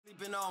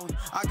keeping on.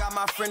 I got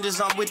my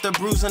friends, I'm with the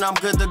bruise and I'm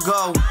good to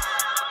go.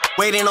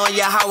 Waiting on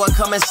Yahweh,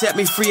 come and set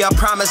me free. I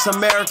promise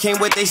American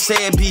what they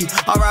say it be.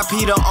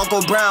 R.I.P. to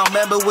Uncle Brown,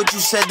 remember what you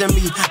said to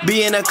me.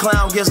 Being a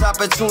clown gives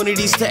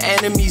opportunities to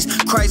enemies.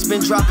 Christ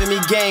been dropping me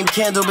game,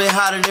 candle been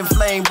hotter than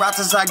flame.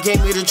 Rattazai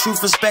gave me the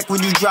truth, respect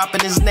when you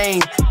dropping his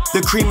name.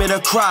 The cream of the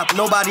crop,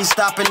 nobody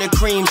stopping the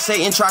cream.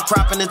 Satan try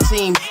cropping the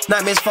team,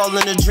 nightmares fall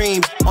into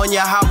dreams. On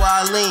Yahweh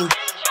I lean.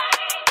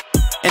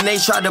 And they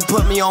tried to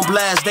put me on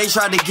blast, they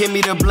tried to give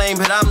me the blame,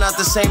 but I'm not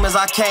the same as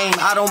I came.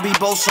 I don't be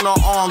boasting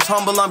on arms,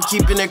 humble, I'm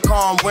keeping it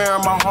calm, wearing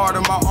my heart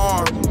on my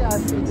arm.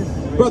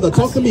 Brother,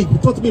 talk to me,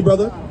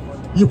 brother.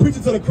 You're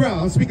preaching to the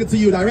crowd, I'm speaking to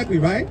you directly,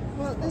 right?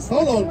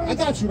 Hold on, I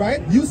got you,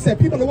 right? You said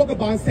people are walking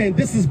by and saying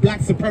this is black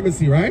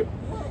supremacy, right?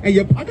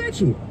 And I got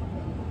you.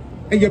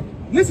 And you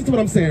listen to what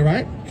I'm saying,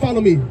 right?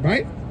 Follow me,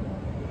 right?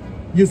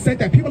 You said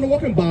that people are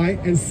walking by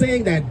and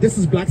saying that this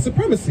is black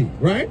supremacy,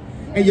 right?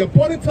 And you're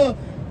pointing to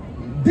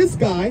this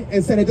guy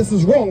and said that this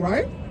is wrong,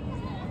 right?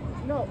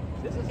 No,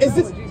 this is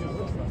it?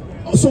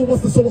 So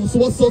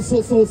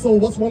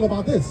what's wrong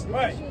about this?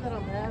 Right. The issue that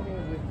I'm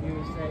having with you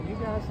is that you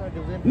guys are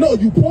delivering. No,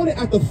 you pointed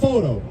at the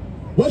photo.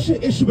 What's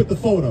your issue with the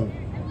photo?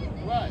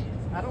 Right.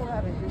 I don't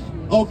have an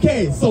issue.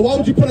 Okay, so why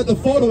would you point at the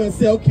photo and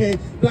say, okay,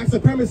 black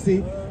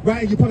supremacy,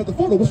 right? And you point at the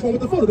photo. What's wrong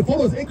with the photo? The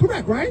photo is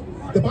incorrect, right?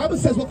 The Bible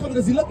says, what color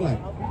does he look like?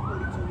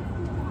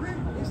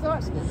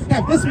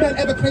 Have this man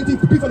ever claimed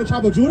to be from the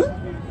tribe of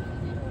Judah?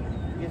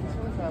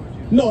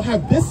 No,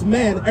 have this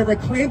man ever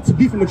claimed to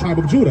be from the tribe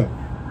of Judah?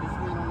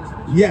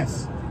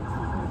 Yes.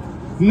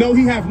 No,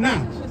 he have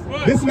not.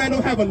 This man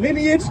don't have a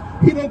lineage.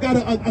 He don't got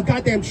a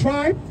goddamn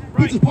tribe.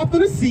 He just popped on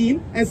the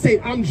scene and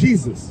say, I'm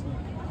Jesus.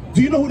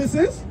 Do you know who this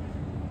is?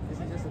 This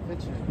is just a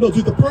picture. No,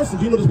 dude, the person.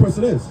 Do you know who this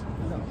person is?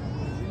 No.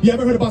 You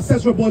ever heard about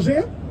Cesar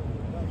Borgia?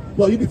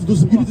 Well, you need to do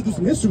some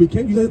history,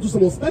 Ken. You got to do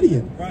some more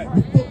studying. Right.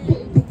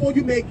 Before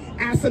you make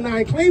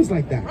asinine claims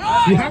like that.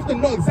 Right. You have to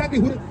know exactly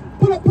who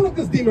Pull up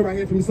this demon right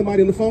here for me,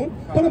 somebody on the phone.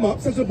 Put him up,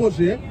 Cesar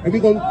Borgia, and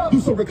we're gonna do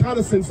some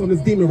reconnaissance on this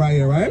demon right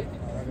here, right?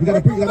 You got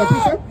a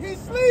precept?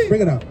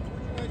 Bring it up.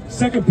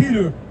 2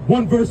 Peter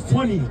 1 verse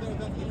 20.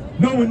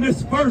 Knowing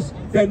this first,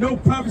 that no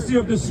prophecy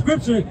of the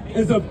scripture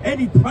is of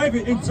any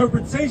private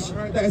interpretation.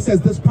 Right, that it says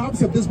this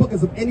prophecy of this book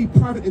is of any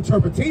private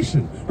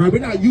interpretation. Right? We're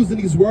not using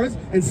these words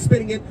and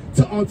spinning it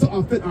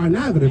to fit our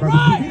narrative.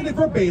 Right? We're reading it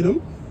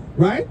verbatim,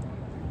 right?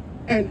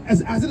 And as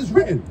it is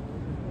written.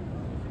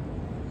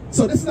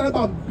 So this is not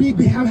about me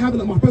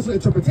having my personal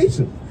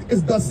interpretation.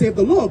 It's thus saith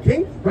the Lord,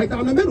 King. Right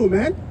down the middle,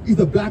 man.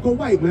 Either black or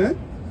white, man.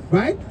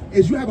 Right?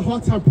 Is you have a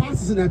hard time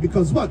processing that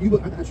because what? I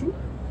got you.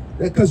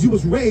 Because you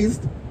was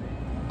raised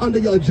under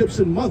your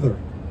Egyptian mother.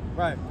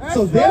 Right.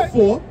 So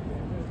therefore,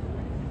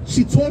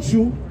 she taught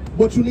you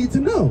what you need to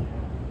know.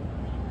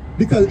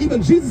 Because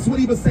even Jesus would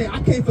even say,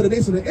 I came for the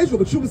nation of Israel,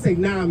 but you would say,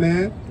 nah,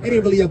 man, it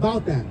ain't really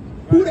about that.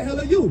 Right. Who the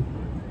hell are you?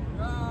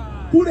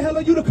 Who the hell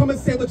are you to come and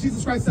say what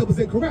Jesus Christ said was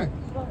incorrect?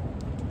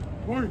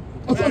 Or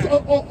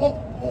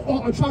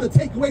try to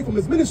take away from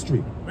his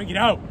ministry. Bring it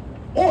out.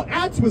 Or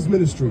add to his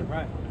ministry.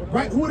 Right.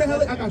 Right? Who the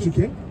hell I got you,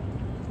 King.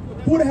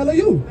 Who the hell are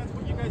you? That's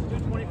what you guys do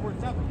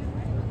 24/7.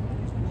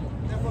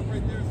 That book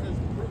right there says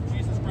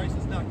Jesus Christ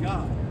is not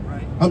God,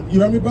 right?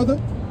 You heard me,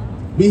 brother?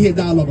 We here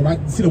dialoguing,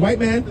 right? See the white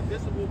man? The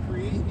visible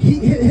creation.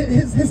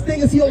 His thing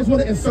is he always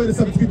want to insert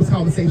himself into people's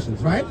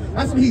conversations, right?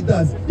 That's what he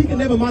does. He can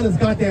never mind his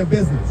goddamn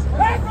business.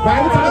 Right?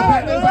 Every time a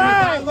black man's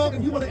in dialogue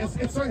and he want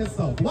to insert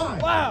himself. Why?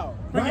 Wow.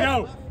 Bring it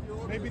out.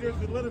 Maybe there's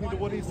validity to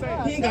what he's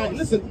saying. He ain't got,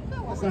 listen,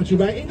 that's not you,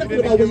 right? Ain't nothing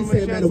about what he's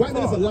saying, man. The white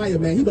man is a liar,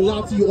 man. He been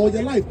lied to you all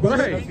your life,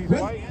 brother.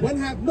 Right. When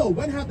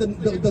have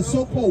the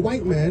so-called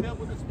white man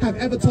have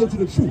ever told you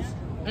the truth?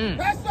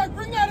 Pastor,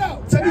 bring that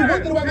out. Tell me one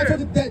thing the white man told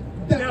you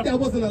that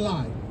wasn't a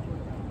lie.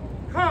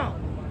 How?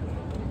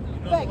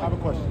 I have a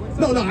question.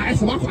 No, I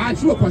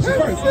asked you a question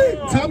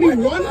first. Tell me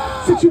one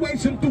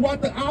situation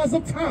throughout the hours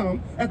of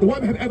time that the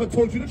white man have ever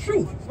told you the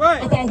truth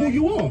about who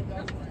you are.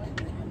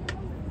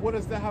 What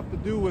does that have to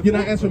do with? You're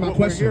not answering my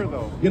question. Here,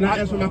 though? You're not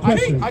answering my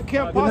question. I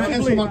can't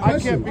possibly. I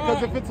can't,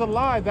 because if it's a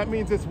lie, that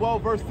means it's well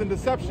versed in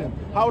deception.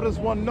 How does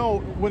one know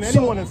when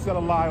anyone has said a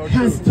lie or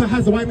truth?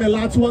 Has the white man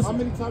lied to us? How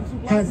many times do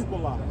black people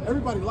lie?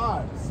 Everybody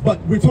lies. But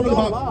we're talking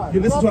about.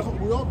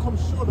 We all come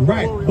short of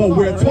right, but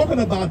we're talking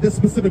about this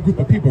specific group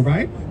of people,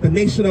 right? The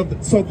nation of the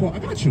so-called. I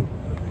got you.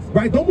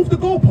 Right? Don't move the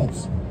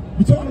goalposts.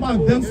 We're talking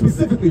about them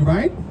specifically,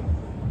 right?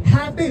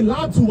 Have they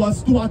lied to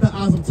us throughout the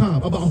hours of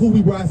time about who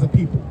we were as a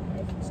people?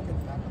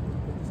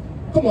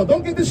 Come on,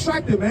 don't get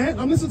distracted, man.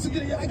 I'm listening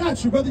to you. I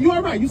got you, brother. You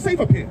all right? You safe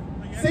up here?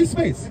 Safe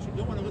space.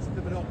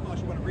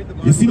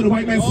 You see what the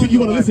white man see? You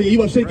want to listen? You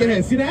want to shake your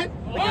head? See that?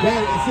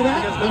 Yeah, see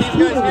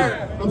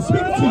that? I'm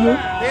speaking to you.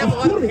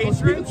 I'm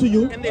speaking to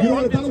you. You don't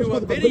want to dialogue,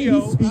 brother, but when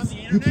he speaks,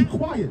 you keep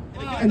quiet.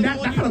 And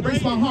that kind of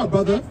breaks my heart,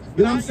 brother.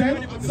 You know what I'm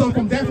saying? So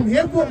from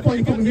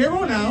here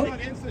on out.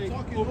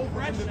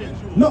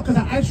 No, because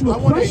I asked you a question. I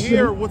want to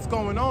hear what's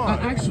going on.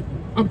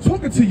 I'm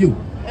talking to you.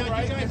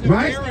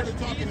 Right?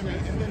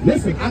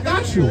 Listen, I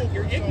got you.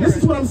 This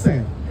is what I'm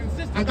saying.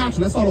 I got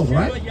you. Let's start over,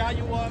 right?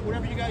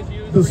 Whatever you guys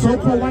use. The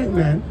so-called white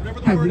men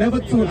have never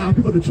told our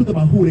people the truth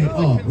about who they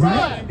are,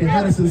 right? They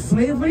had us in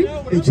slavery,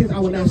 they changed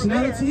our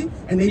nationality,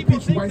 and they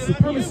preach white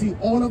supremacy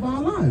all of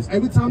our lives.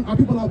 Every time our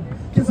people, our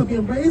kids are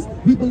being raised,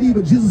 we believe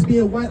in Jesus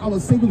being white, our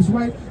Savior is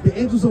white, the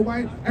angels are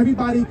white,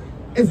 everybody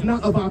is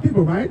not of our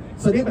people, right?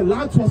 So they've been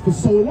lied to us for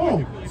so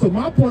long. So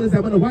my point is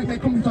that when a white man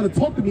comes and try to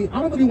talk to me, I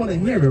don't really want to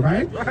hear it,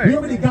 right? We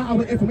already got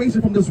our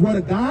information from this word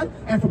of God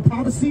and from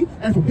prophecy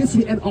and from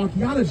history and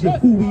archaeology of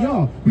who we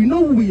are. We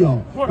know who we are,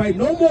 right?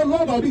 No more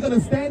longer are we going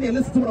to stand there and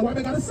listen to what a white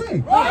man got to say.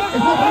 It's not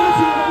going to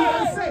listen to what he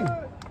got to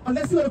say.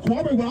 Unless you're going to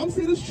corroborate what I'm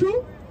saying is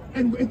true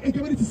and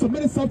get ready to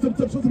submit itself to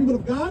the people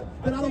of God,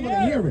 then I don't want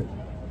to hear it,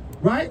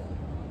 right?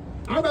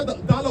 I'd rather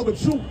dialogue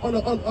with you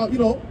on you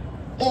know,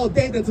 all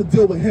day than to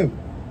deal with him.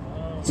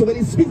 So when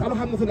he speaks, I don't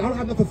have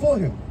nothing for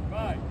him.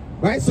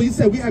 Right? So you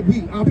said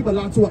our people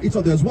lie to each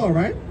other as well,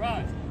 right?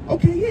 Right.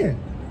 Okay, yeah.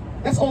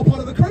 That's all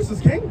part of the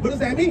curses, King. What does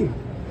that mean?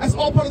 That's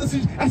all part of the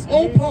that's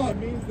all part. It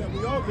means that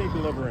we all need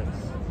deliverance.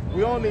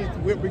 We all need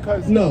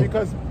because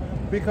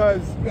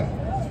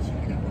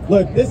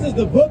Look, this is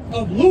the book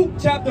of Luke,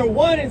 chapter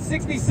 1 and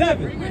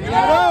 67.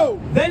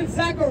 Then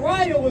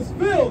Zechariah was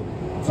filled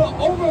to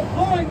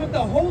overflowing with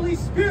the Holy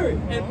Spirit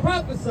and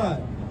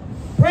prophesied.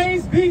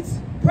 Praise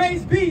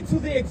be to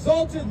the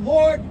exalted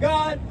Lord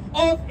God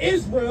of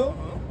Israel,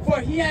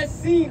 for he has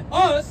seen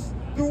us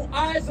through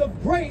eyes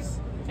of grace,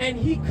 and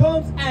he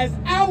comes as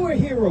our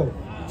hero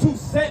to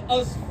set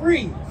us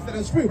free. Set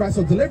us free, right?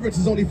 So deliverance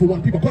is only for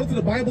one people. According to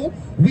the Bible,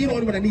 we the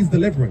only one that needs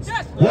deliverance.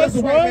 Yes, what does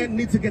the white man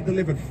need to get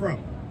delivered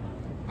from?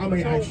 I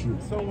may ask you.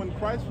 So when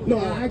Christ was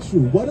I asked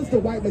you, what does the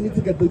white man need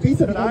to get delivered? You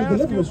said only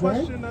deliverance,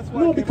 right?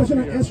 No, because you're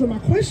not answering my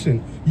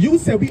question. You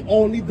said we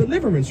all need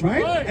deliverance,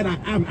 right? And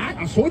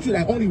I showed you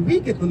that only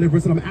we get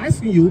deliverance, and I'm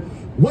asking you,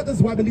 what does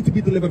the white man need to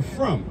be delivered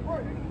from?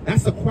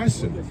 That's the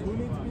question.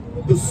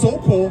 The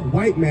so-called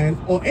white man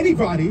or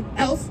anybody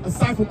else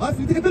aside from us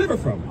need to get delivered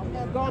from.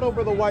 God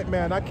over the white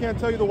man. I can't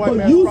tell you the white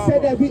man's you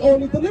problem. said that we all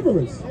need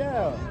deliverance.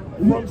 Yeah,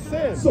 from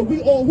sin. So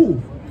we all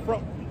who?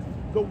 From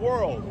the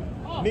world.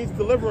 Needs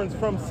deliverance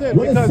from sin.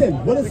 What is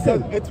sin? What is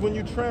sin? It's when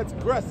you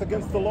transgress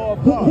against the law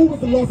of God. Who was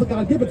the laws of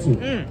God given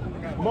to?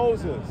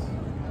 Moses.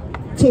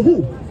 To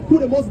who? Who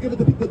did Moses give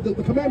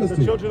the commandments to?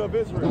 The children of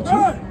Israel.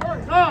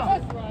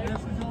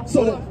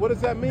 So what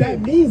does that mean?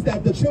 That means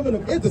that the children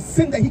of Israel, the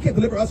sin that he can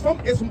deliver us from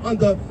is from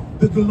under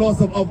the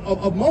laws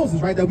of Moses,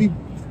 right? That we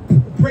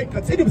break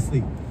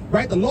continuously.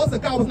 Right? The laws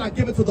of God was not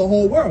given to the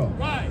whole world.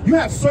 Right. You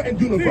have certain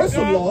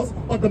universal laws,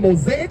 but the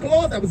Mosaic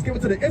laws that was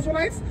given to the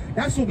Israelites,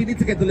 that's what we need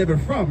to get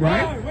delivered from,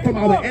 right? From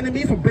our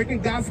enemies, from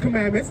breaking God's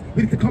commandments.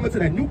 We need to come into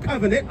that new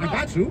covenant. I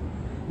got you.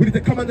 We need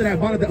to come under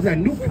that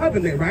new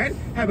covenant, right?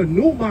 Have a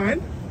new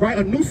mind, right?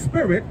 A new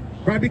spirit,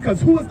 right? Because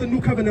who is the new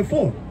covenant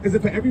for? Is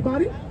it for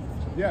everybody?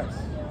 Yes.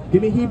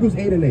 Give me Hebrews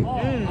 8 and 8.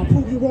 I'll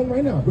prove you wrong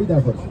right now. Read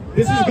that verse.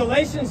 This is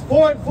Galatians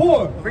 4 and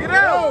 4. Bring it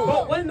out.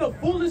 But when the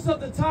fullness of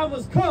the time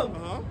was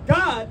come,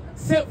 God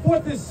sent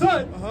forth his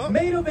son,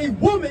 made of a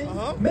woman,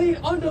 made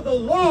under the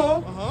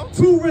law,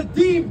 to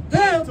redeem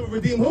them. To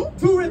redeem who?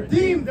 To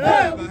redeem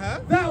them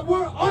that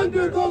were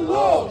under the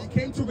law. He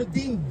came to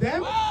redeem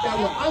them that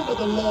were under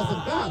the laws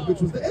of God,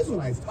 which was the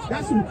Israelites.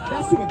 That's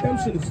who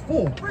redemption is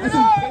for. That's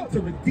who he came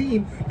to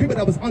redeem people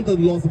that was under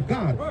the laws of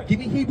God. Give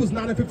me Hebrews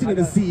 9 and 15 in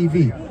the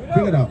CEV.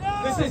 Bring it up.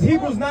 This is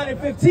Hebrews 9 and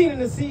 15 in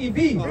the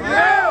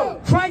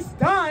CEV. Christ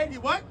died.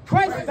 What?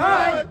 Christ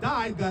died.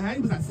 Go ahead.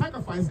 He was that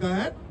sacrifice. Go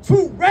ahead.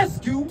 To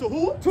rescue. To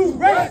who? To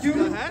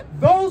rescue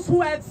those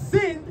who had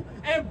sinned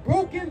and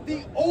broken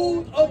the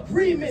old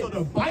agreement. So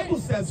the Bible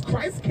says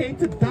Christ came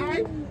to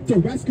die to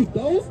rescue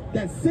those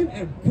that sinned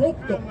and broke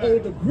the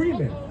old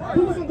agreement.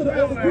 Who was under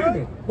the old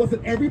agreement? Was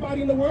it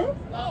everybody in the world?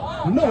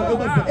 No, it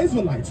was the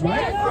Israelites,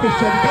 right?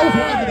 Because those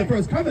were under the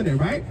first covenant,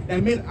 right?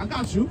 That made, I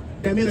got you,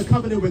 that made a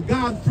covenant with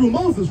God through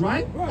Moses,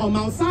 right? On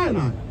Mount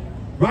Sinai,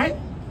 right?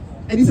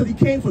 And he said he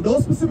came for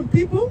those specific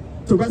people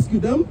to rescue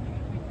them,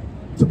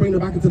 to bring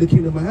them back into the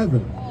kingdom of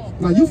heaven.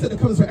 Now you said the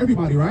covenant's for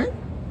everybody, right?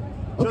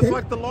 Okay. Just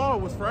like the law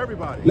was for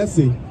everybody. Let's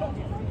see.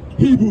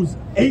 Hebrews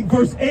 8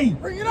 verse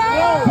 8. Bring it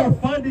out. For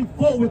finding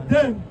fault with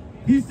them,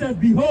 he says,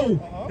 behold,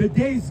 the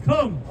days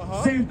come,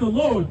 saith the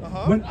Lord,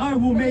 when I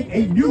will make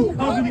a new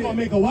covenant. He's gonna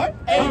make a what?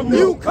 A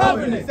new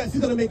covenant. He says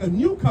he's gonna make a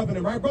new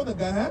covenant, right, brother?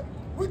 Go ahead.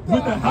 With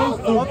the house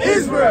of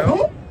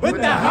Israel. With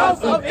the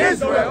house of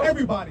Israel.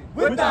 Everybody.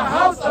 With the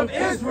house of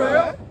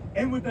Israel.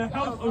 And with the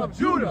house of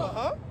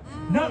Judah.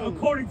 Not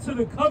according to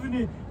the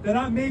covenant that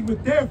I made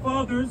with their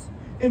fathers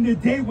in the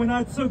day when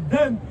I took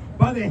them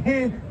by the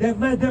hand that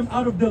led them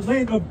out of the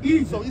land of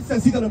Egypt. So he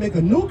says he's going to make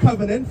a new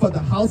covenant for the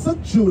house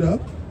of Judah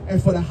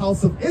and for the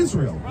house of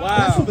Israel.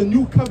 That's what the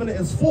new covenant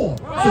is for.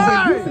 So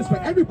when you say for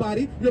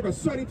everybody, you're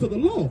asserting to the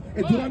law.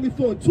 And Deuteronomy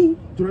 4 and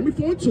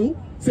 2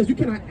 says you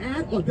cannot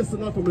add or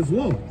disannul from his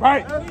law.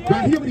 Right.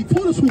 He already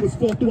told us who was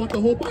for throughout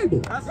the whole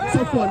Bible.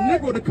 So for a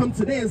Negro to come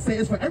today and say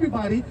it's for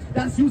everybody,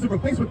 that's using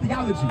replacement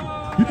theology.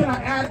 You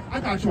cannot add, I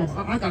got you.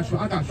 I'm about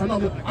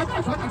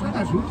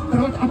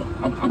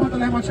to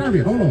land my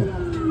chariot. Hold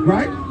on.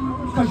 Right?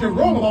 because you're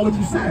wrong about what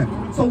you said.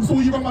 So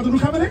were you wrong about the new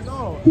covenant?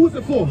 No. Who is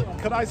it for?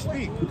 Could I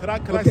speak? Could I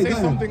Okay, say go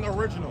ahead. something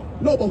original?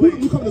 No, but who the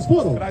new covenant is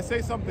for though? Could I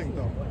say something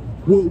though?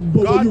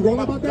 Were you wrong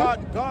about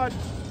that? God,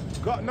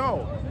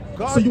 no.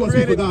 God So you want to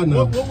speak for created. God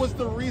now? What was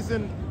the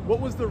reason? What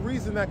was the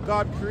reason that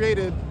God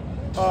created?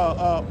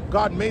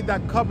 God made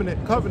that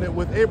covenant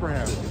with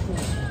Abraham.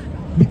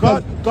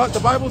 Because God. The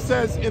Bible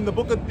says in the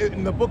book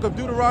of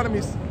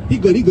Deuteronomy. he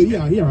good.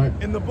 Yeah, he all right.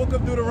 In the book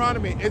of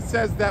Deuteronomy, it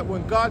says that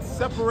when God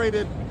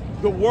separated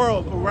the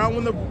world around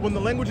when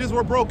the languages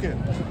were broken,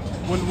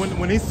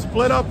 when he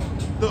split up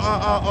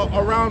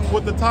around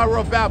with the Tower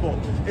of Babel,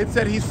 it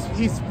said he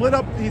split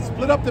up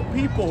the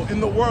people in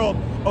the world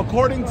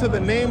according to the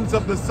names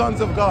of the sons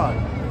of God.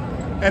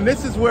 And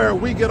this is where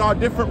we get our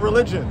different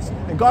religions.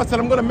 And God said,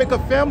 I'm going to make a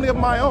family of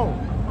my own.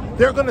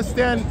 They're going to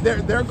stand.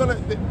 They're going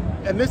to.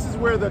 And this is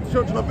where the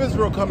children of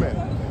Israel come in.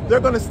 They're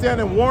going to stand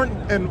and warn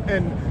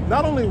and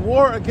not only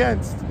war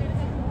against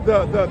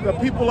the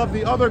people of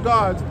the other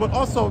gods, but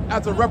also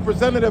as a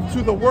representative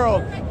to the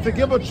world to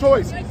give a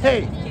choice.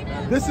 Hey,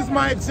 this is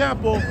my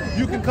example.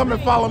 You can come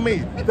and follow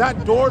me.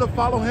 That door to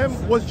follow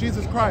him was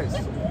Jesus Christ.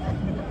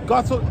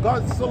 God so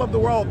loved the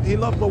world. He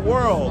loved the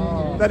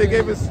world that he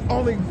gave his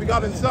only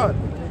begotten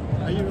son.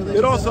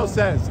 It also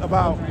says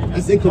about.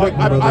 That's incorrect,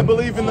 I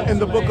believe in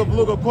the book of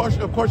Luke. Of course,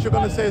 you're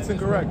going to say it's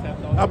incorrect.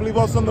 I believe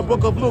also in the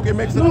book of Luke it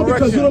makes a correction.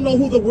 Because you don't know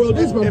who the world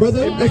is, my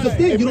brother. That's the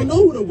thing. You don't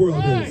know who the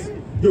world is.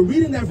 You're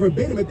reading that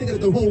verbatim and thinking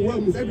that the whole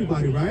world means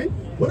everybody, right?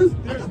 What is?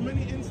 There's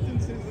many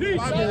instances in the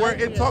Bible where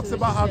it talks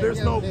about how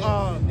there's no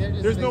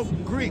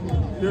Greek,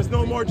 there's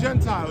no more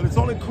Gentile. It's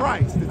only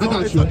Christ.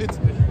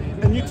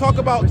 And you talk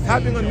about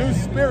having a new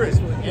spirit.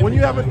 When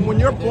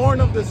you're born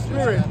of the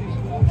Spirit,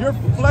 your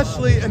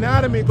fleshly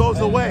anatomy goes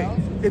away.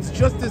 It's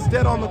just as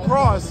dead on the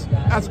cross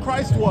as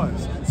Christ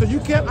was. So you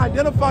can't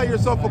identify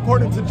yourself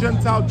according to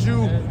Gentile,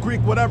 Jew,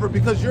 Greek, whatever,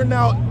 because you're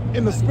now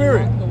in the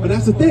Spirit. But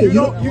that's the thing.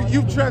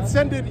 You've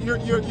transcended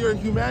your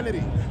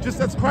humanity,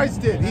 just as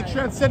Christ did. He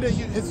transcended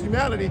his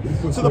humanity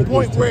to the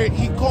point where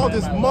he called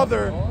his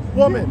mother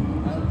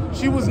woman.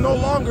 She was no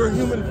longer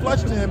human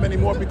flesh to him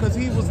anymore because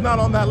he was not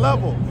on that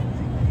level.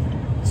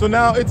 So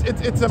now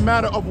it's a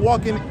matter of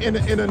walking in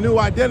a new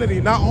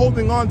identity, not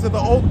holding on to the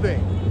old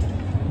thing.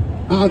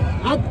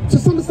 To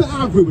some extent,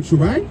 I agree with you,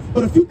 right?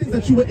 But a few things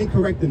that you were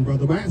incorrect in,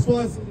 brother, right? As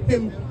far as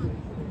him,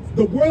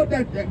 the word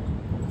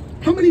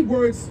how many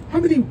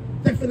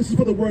definitions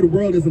for the word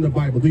world is in the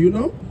Bible? Do you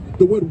know?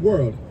 The word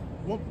world.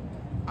 Well,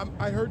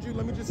 I heard you.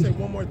 Let me just say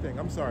one more thing.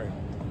 I'm sorry.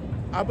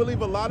 I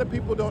believe a lot of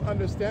people don't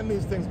understand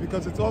these things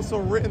because it's also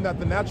written that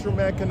the natural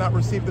man cannot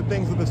receive the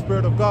things of the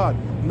Spirit of God.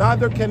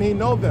 Neither can he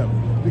know them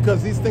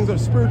because these things are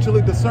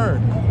spiritually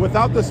discerned.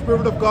 Without the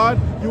Spirit of God,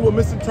 you will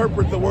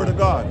misinterpret the Word of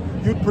God.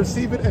 You'd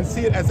perceive it and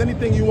see it as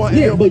anything you want.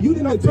 Yeah, but you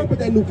didn't interpret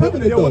that new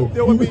covenant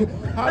there would be,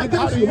 I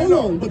got you. Hold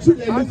on. But new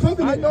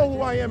covenant. I know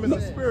who I am in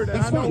the Spirit,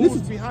 and I know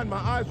who's behind my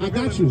eyes. I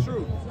got you. The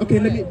truth.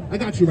 Okay, I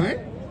got you, right?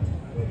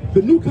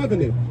 The new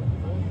covenant,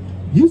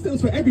 you said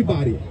it's for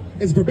everybody.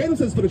 It's verbatim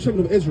says for the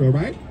children of Israel,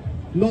 right?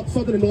 Not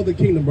southern and northern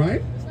kingdom,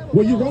 right?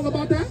 Were you wrong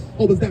about that,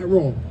 or was that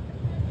wrong?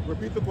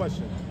 Repeat the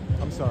question.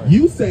 I'm sorry.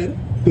 You said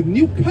the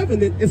new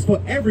covenant is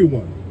for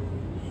everyone.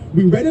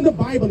 We read in the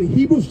Bible in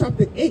Hebrews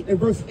chapter 8 and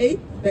verse 8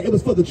 that it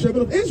was for the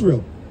children of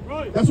Israel.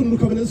 Right. That's what the new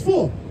covenant is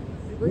for.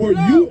 Were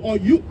you or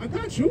you? I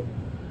got you.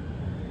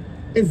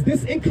 Is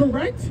this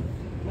incorrect?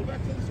 Go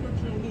back to the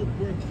scripture in Luke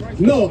where Christ.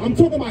 No, I'm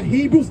talking about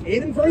Hebrews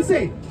 8 and verse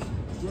 8.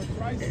 Where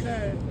Christ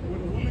said,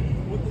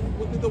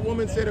 what did the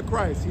woman say to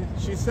Christ?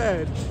 She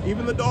said,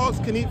 even the dogs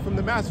can eat from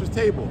the master's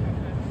table.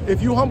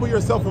 If you humble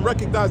yourself and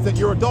recognize that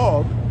you're a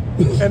dog,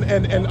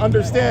 and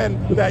understand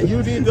that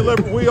you need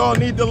we all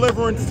need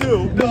deliverance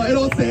too. No, it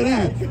don't say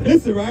that.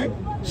 Listen, right?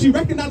 She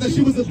recognized that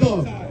she was a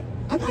dog.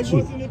 I got She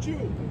you. wasn't a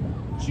Jew.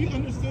 She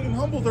understood and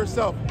humbled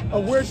herself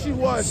of where she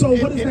was. So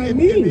what does that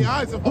mean? In the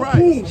eyes of Christ.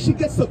 Okay, she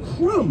gets a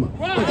crumb.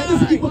 But that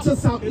doesn't equal to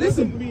salvation.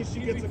 Listen, mean she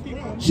gets a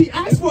crumb. she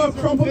asked for a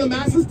crumb from the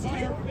masses.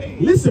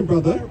 Listen,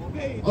 brother.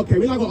 Okay,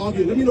 we're not gonna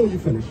argue. Let me know when you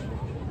finish.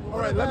 All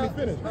right, let me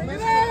finish.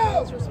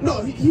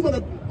 No, he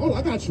wanna. Oh,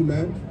 I got you,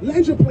 man.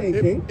 Land your plane,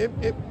 King.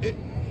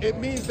 It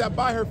means that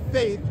by her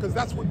faith, because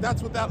that's what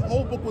that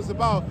whole book was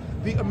about,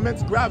 the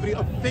immense gravity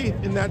of faith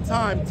in that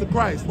time to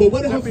Christ. But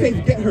what did her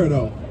faith get her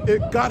though?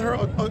 It got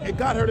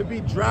her to be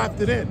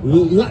drafted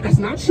in. That's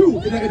not true.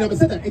 It never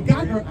said that. It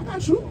got her. I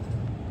got you.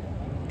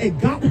 It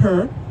got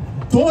her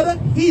daughter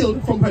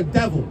healed from her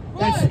devil.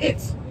 That's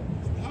it.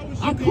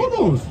 Hold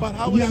on. But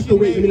how you have to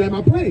wait. Let me land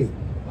my plane.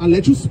 I'll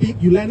let you speak.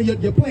 You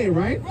landed your plane,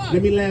 right?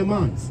 Let me land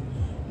mine.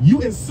 You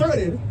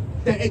inserted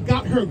that it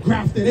got her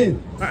grafted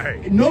in.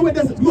 Right. No, it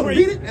doesn't. You want to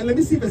read it? And let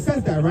me see if it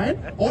says that, right?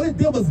 All it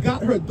did was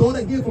got her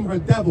daughter healed from her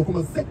devil, from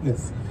a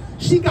sickness.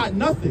 She got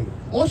nothing.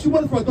 All she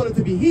wanted for her daughter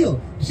to be healed.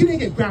 She didn't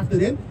get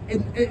grafted in.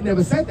 It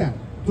never said that.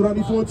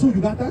 Deuteronomy 4:2,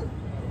 you got that?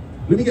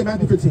 Let me get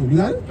Matthew 15. You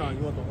got it? God,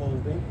 you want the whole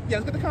thing? Yeah,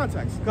 let's get the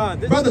context. God,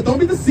 this brother, don't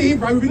be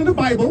deceived, right? We're reading the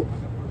Bible.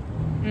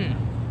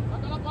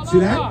 See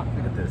that?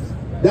 Look at this.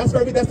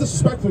 That's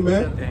disrespectful,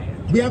 man.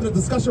 We having a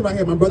discussion right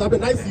here, my brother. I've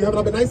been nice to you. Haven't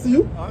I been nice to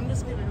you? I'm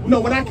just giving No,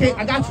 when I came,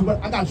 I got you,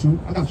 brother.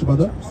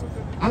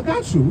 I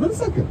got you, wait a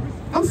second.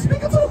 I'm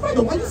speaking to the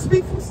brother, why you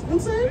speak, you know what I'm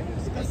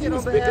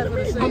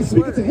saying? I'm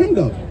speaking to him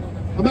though.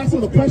 I'm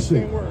asking him a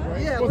question.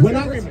 Yeah, When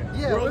I,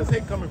 Where all this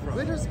hate coming from?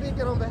 we're just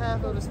speaking on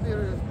behalf of the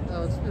spirit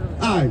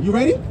of alright, you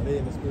ready?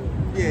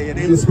 Yeah,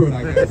 In the spirit,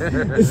 I guess.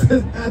 It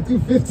says Matthew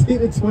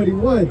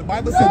 15:21. The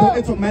Bible says don't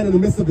interrupt man in the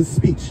midst of his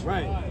speech.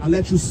 Right. I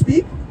let you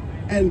speak,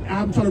 and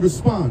I'm trying to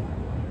respond.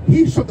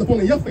 He shut the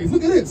phone in your face.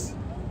 Look at this.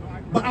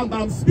 But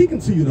I'm speaking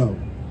to you though.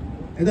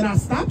 And then I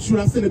stopped you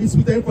and I said, if you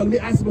speak there in front of me,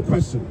 ask him a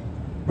question.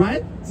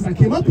 Right? Since I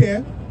came up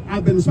here,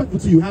 I've been respectful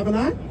to you, haven't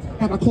I?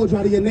 Have I called you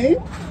out of your name?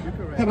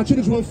 Have I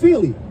treated you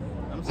unfairly?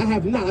 I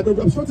have not. I've been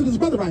respectful to this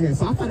brother right here.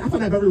 So I find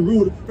that very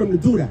rude for him to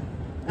do that.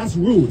 That's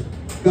rude.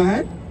 Go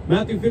ahead.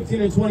 Matthew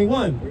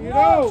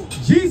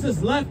 15:21.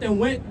 Jesus left and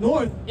went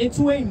north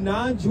into a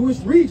non-Jewish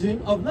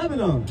region of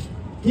Lebanon.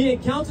 He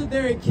encountered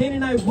there a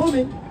Canaanite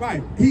woman.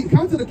 Right. He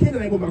encountered a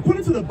Canaanite woman.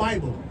 According to the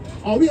Bible,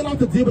 are we allowed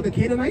to deal with the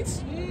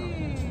Canaanites?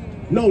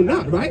 No,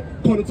 not, right?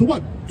 According to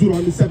what?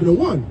 Deuteronomy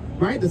 7:1,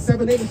 right? The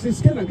 7, 8, and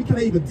 6 Canaanites, we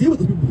cannot even deal with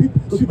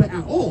those people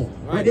at all,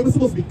 right? They were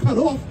supposed to be cut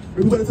off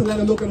when we went into the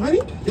land of milk and honey.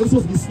 They were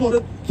supposed to be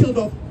slaughtered, killed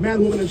off,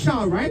 man, woman, and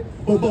child, right?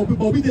 But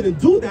we didn't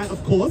do that,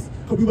 of course,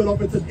 because we went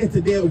off into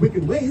their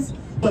wicked ways.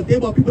 But they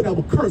were people that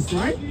were cursed,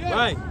 right?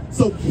 Right.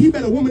 So he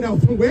met a woman that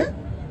was from where?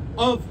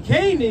 Of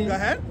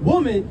Canaan,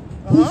 woman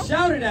who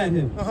shouted at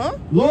him,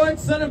 Lord,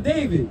 son of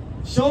David,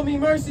 show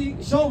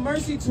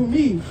mercy to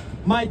me.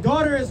 My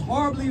daughter is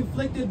horribly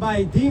afflicted by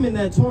a demon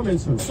that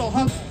torments her. So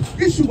her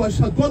issue was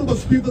her daughter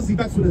was previously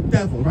vexed with the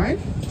devil, right?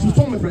 She was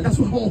tormented, right? That's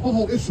what her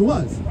whole issue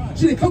was.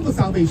 She didn't come for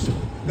salvation.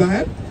 Go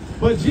ahead.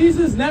 But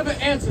Jesus never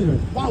answered her.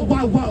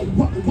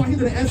 Why he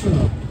didn't answer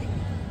her?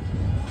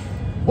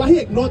 Why he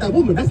ignored that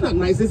woman? That's not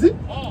nice, is it?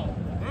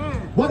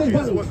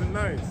 Jesus wasn't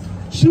nice.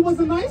 She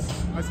wasn't nice?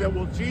 I said,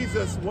 well,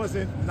 Jesus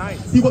wasn't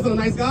nice. He wasn't a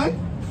nice guy?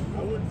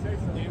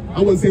 I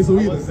wouldn't say so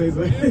either.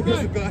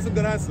 That's a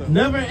good answer.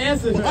 Never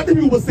answered her. Other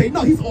people would say,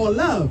 no, he's all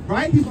love,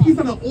 right? He's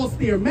not an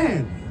austere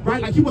man,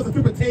 right? Like he wasn't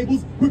flipping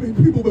tables, whipping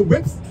people with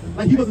whips.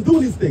 Like he wasn't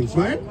doing these things,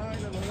 right?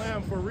 Lion and the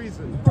lamb for a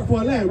reason.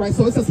 For a lamb, right?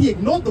 So it says he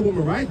ignored the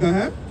woman, right? Go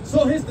ahead.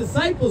 So his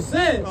disciples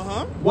said,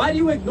 why do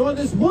you ignore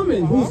this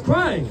woman who's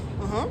crying?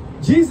 Uh-huh.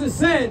 Jesus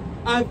said,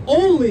 I've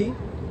only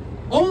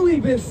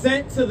been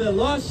sent to the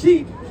lost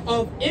sheep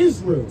of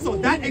Israel. So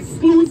that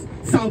excludes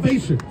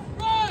salvation.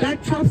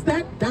 That trumps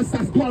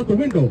that's going out the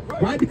window,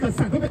 right? Because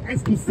salvific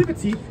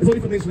exclusivity is only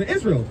for the nation of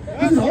Israel.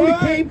 This only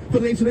came for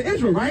the nation of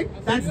Israel, right?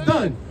 That's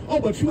done. Oh,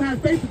 but you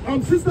have faith,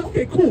 sister?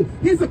 Okay, cool.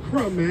 Here's a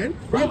crumb, man,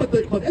 right? But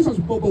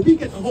we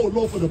get the whole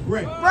loaf of the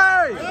bread.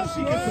 Right.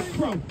 She gets a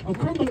crumb. A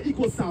crumb don't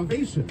equal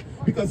salvation.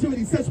 Because here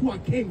he says who I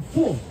came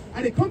for.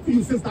 I didn't come for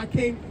you since I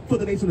came for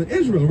the nation of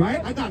Israel, right?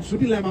 I got you.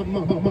 Be like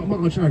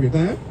my chariot, go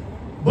ahead.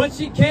 But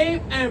she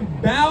came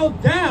and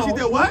bowed down. She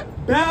did what?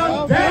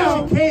 Bowed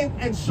down. She came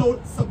and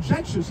showed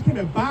subjection. She came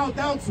and bowed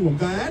down to him,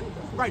 go ahead.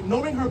 Right,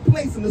 knowing her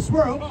place in this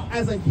world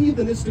as a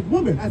heathenistic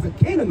woman, as a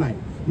Canaanite,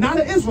 not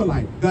an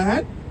Israelite. Go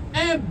ahead.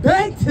 And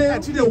begged him.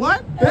 And she did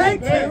what?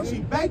 Begged him.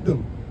 She begged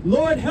him.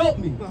 Lord, help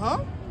me.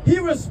 He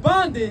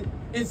responded,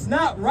 it's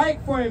not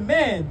right for a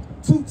man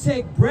to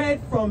take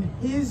bread from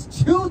his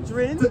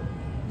children.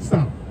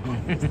 Stop.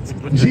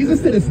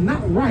 Jesus said it's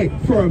not right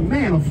for a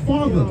man, a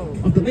father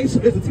of the nation,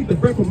 is to take the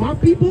bread from my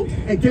people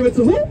and give it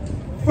to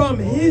who? From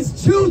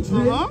his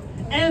children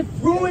and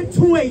throw it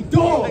to a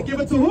dog. And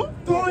give it to who?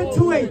 Throw it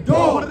to a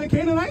dog. What are the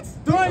Canaanites?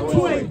 Throw it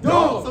to a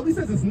dog. So he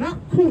says it's not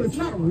cool, it's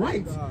not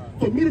right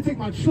for me to take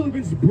my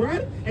children's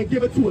bread and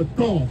give it to a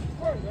dog.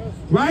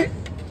 Right?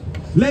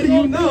 Letting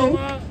you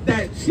know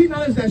that she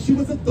acknowledged that she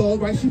was a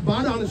dog, right? She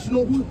bowed down and she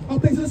knows who her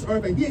place in this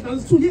earth, and he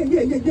acknowledged too, yeah,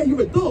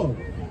 you're a dog.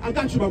 I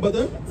got you, my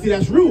brother. See,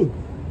 that's rude.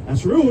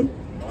 That's rude.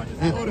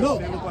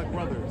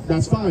 No,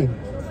 that's fine.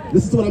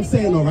 Listen to what I'm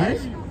saying, all right?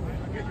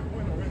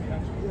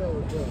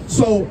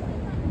 So,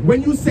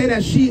 when you say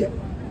that she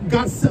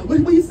got,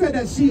 when you said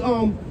that she,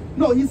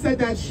 no, he said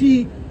that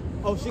she,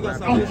 she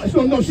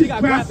got she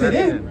grasped it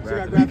in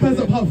because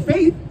of her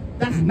faith.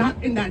 That's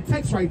not in that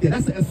text right there.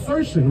 That's an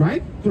assertion,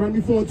 right?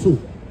 Deuteronomy 4:2.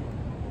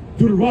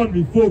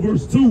 Deuteronomy 4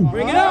 verse 2.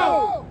 Bring it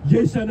out.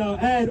 Ye shall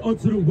not add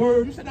unto the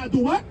word. You shall not do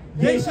what?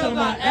 Ye shall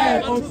not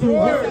add unto the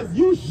word.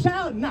 You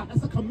shall not.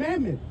 That's a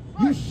commandment.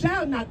 You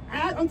shall not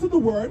add unto the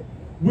word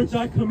which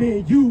I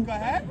command you. Go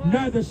ahead.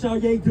 Neither shall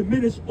ye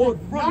diminish aught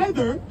from it.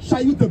 Neither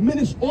shall you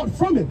diminish aught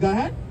from it. Go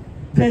ahead.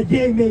 That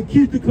ye may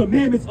keep the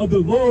commandments of the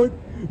Lord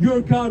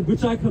your God,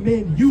 which I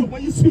command you. So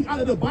when you speak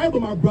out of the Bible,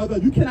 my brother,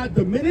 you cannot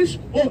diminish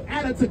or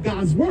add unto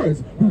God's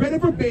words. We read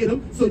it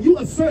verbatim, so you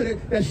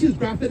asserted that she's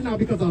grafted now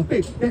because of her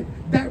faith.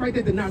 That right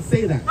there did not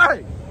say that.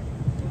 Right.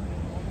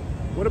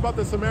 What about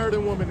the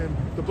Samaritan woman in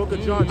the book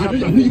of John? I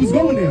knew you was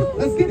going there.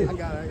 Let's get it. I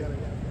got it.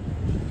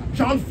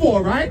 John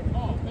 4, right?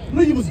 I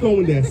knew you was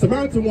going there.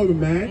 Samaritan woman,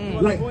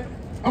 man. Like,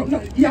 I want the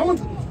point. Yeah, I want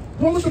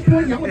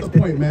the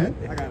point, man.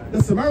 I got it.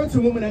 The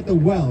Samaritan woman at the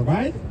well,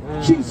 right?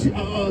 She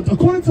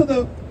according to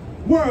the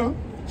world,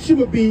 she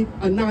would be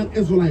a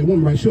non-Israelite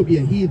woman, right? She'll be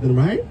a heathen,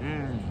 right?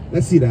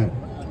 Let's see that.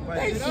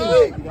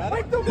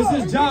 This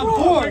is John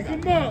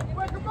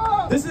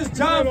 4. This is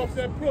John.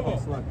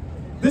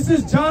 This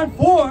is John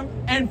 4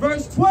 and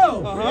verse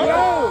 12.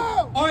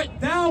 Art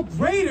thou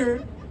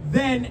greater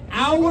than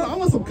our... I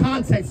want some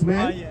context,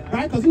 man.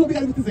 Right? Because we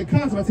got to get this in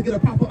context to get a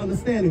proper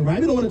understanding,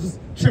 right? We don't want to just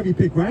cherry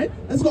pick, right?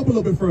 Let's go up a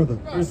little bit further.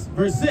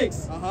 Verse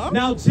 6.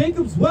 Now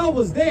Jacob's well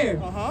was there,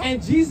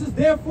 and Jesus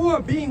therefore,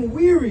 being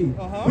weary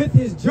with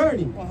his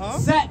journey,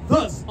 sat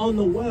thus on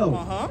the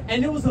well.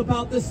 And it was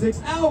about the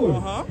 6th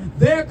hour.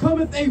 There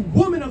cometh a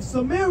woman of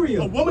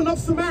Samaria. A woman of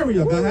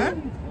Samaria, go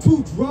ahead.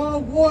 To draw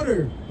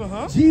water.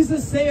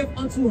 Jesus saith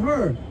unto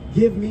her,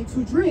 give me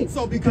to drink.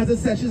 So because it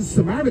says she's a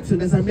Samaritan,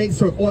 does that make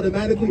her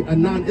automatically a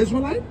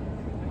non-Israelite?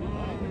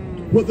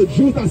 Were the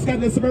Jews not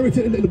scattered in Samaria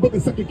in the book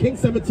of 2 Kings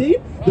 17?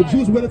 The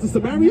Jews went into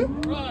Samaria?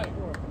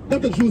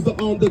 Not the Jews, the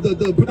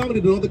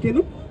predominantly the northern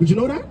kingdom. Did you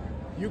know that?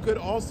 You could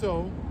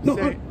also I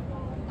say...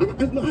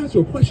 ask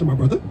you a question, my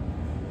brother.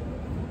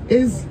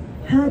 Is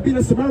her being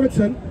a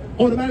Samaritan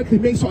automatically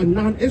makes her a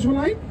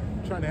non-Israelite?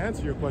 I'm trying to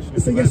answer your question.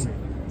 Say yes.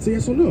 Say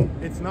yes or no?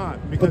 It's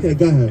not. Because okay,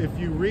 go ahead. If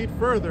you read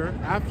further,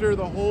 after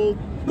the whole...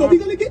 No, we're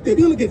going to get there.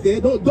 We're going to get there.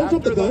 Don't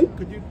jump the gun.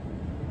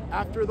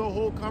 After the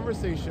whole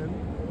conversation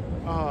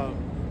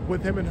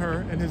with him and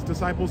her, and his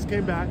disciples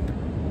came back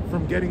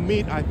from getting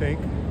meat, I think.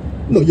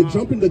 No, you're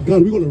jumping the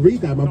gun. We're going to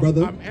read that, my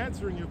brother. I'm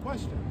answering your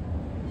question.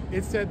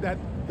 It said that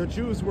the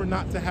Jews were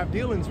not to have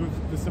dealings with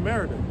the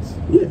Samaritans.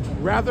 Yeah.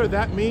 Rather,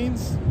 that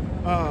means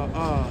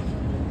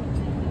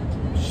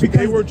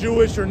they were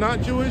Jewish or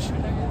not Jewish.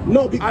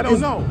 No, because I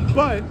don't know,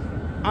 but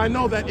I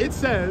know that it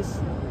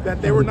says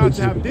that they were not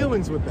to have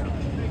dealings with them.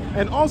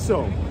 And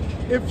also,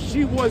 if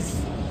she was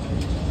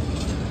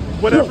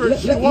whatever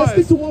she was, let's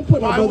stick to one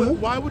point, my brother.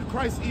 Why would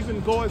Christ even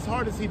go as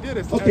hard as he did?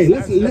 Let's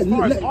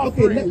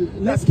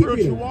keep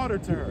reading. Water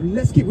to her.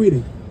 Let's keep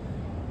reading.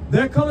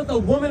 There cometh a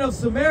woman of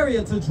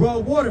Samaria to draw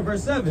water,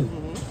 verse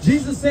 7.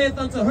 Jesus saith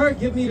unto her,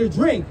 give me to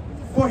drink.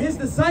 For his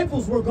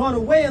disciples were gone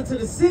away unto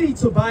the city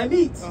to buy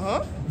meat.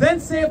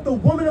 Then saith the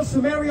woman of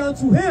Samaria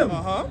unto him,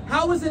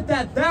 how is it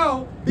that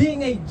thou,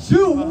 being a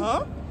Jew,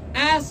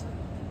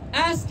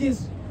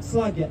 askest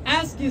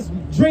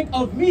drink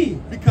of me?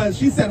 Because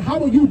she said,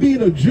 how are you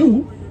being a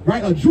Jew?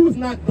 Right? A Jew is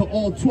not the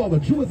all 12. A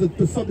Jew is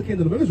the southern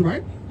kingdom of Israel,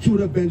 right?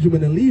 Judah,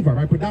 Benjamin, and Levi,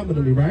 right?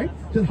 Predominantly, right?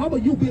 Just how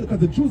about you being, because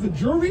the Jews in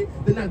Jewry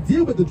did not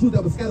deal with the Jews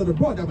that were scattered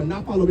abroad, that were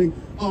not following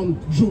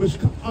Jewish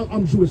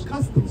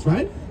customs,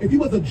 right? If you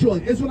was a Jew,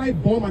 an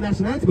Israelite born by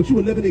nationality, but you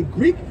were living in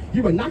Greek,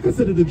 you were not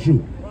considered a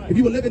Jew. If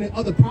you were living in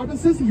other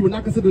provinces, you were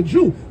not considered a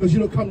Jew, because you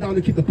don't come down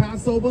to keep the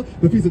Passover,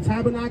 the Feast of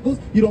Tabernacles,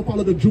 you don't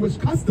follow the Jewish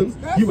customs,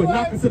 you were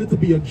not considered to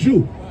be a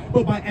Jew.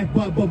 But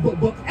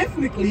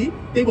ethnically,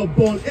 they were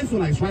born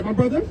Israelites, right, my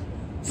brother?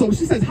 So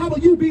she says, how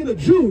about you being a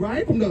Jew,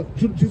 right?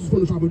 Jesus from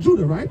the tribe of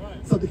Judah, right?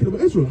 Southern kingdom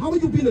of Israel. How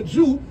about you being a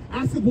Jew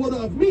asking water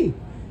of me?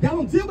 Y'all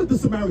don't deal with the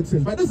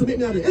Samaritans, right? Doesn't make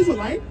me not an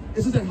Israelite.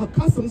 It's just that her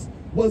customs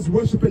was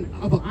worshiping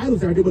other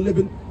idols there. They were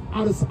living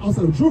outside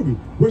of Jewry,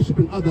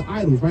 worshiping other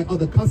idols, right?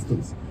 Other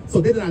customs.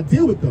 So they did not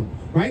deal with them,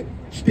 right?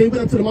 They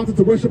went up to the mountain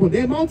to worship on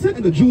their mountain,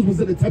 and the Jews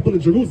was in the temple in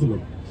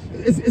Jerusalem.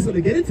 It's going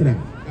to get into that.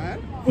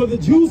 For the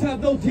Jews have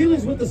no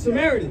dealings with the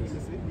Samaritans.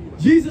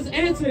 Jesus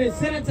answered and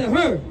said unto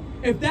her,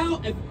 if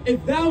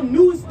thou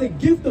knewest the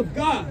gift of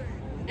God,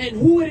 and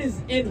who it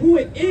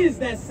is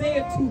that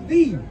saith to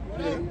thee,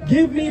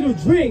 give me to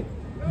drink,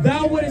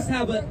 thou wouldest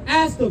have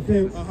asked of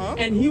him,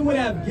 and he would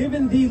have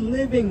given thee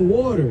living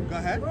water. Go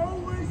ahead.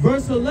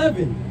 Verse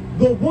 11.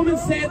 The woman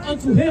said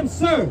unto him,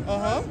 Sir,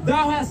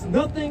 thou hast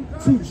nothing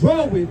to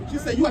draw with. She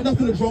said, you have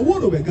nothing to draw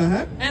water with. Go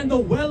ahead. And the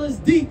well is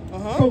deep.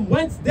 From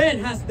whence then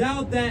hast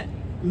thou that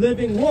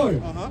living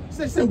water?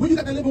 She said, where you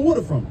got that living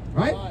water from?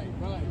 Right?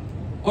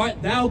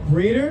 Art thou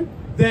greater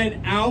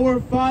than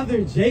our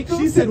father Jacob?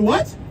 She said,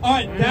 what?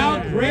 Art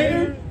thou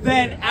greater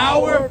than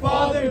our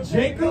father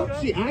Jacob?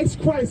 She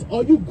asked Christ,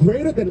 are you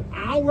greater than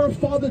our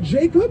father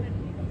Jacob?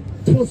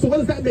 So what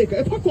does that make her?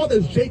 If her father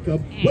is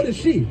Jacob, what is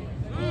she?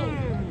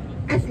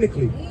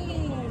 Ethnically.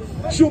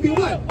 She'll be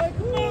what?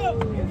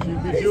 She'll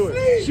be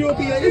Jewish. She'll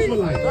be an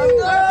Israelite.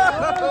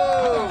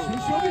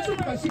 She'll be Jewish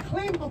because she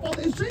claimed her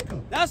father is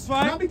Jacob. That's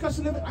right. Not because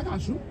she's living, I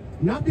got you.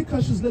 Not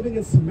because she's living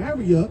in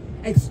Samaria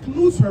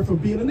excludes her from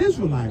being an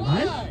Israelite,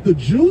 right? The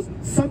Jews,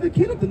 southern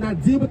kingdom, did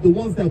not deal with the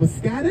ones that were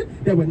scattered,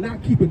 that were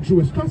not keeping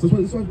Jewish customs.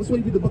 That's why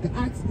you read the book of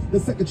Acts, the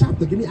 2nd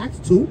chapter. Give me Acts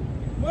 2.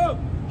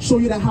 Show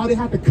you that how they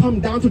had to come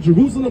down to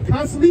Jerusalem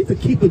constantly to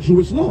keep the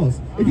Jewish laws.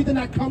 If you did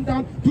not come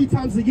down 3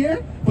 times a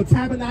year for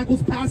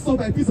tabernacles,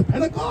 Passover, and Feast of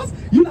Pentecost,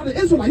 you're not an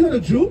Israelite, you're not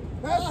a Jew.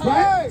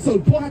 Right? So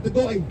Paul had to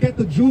go and get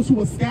the Jews who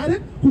were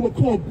scattered, who were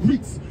called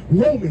Greeks,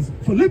 Romans,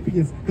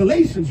 Philippians,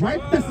 Galatians, right?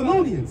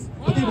 Thessalonians.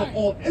 But they were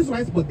all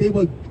Israelites, but they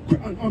were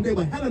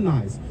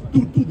Hellenized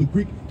through the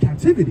Greek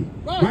captivity.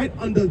 Right?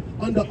 Under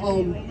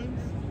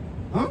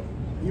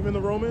Even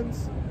the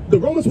Romans? The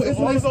Romans were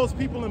Israelites. All of those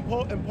people in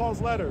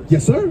Paul's letters.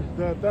 Yes, sir.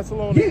 The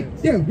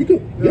Thessalonians. Yeah, we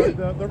could.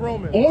 The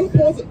Romans. All of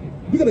Paul's.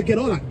 We're gonna get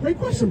all that. Great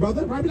question,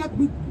 brother. Right?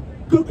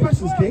 Good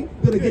questions, King.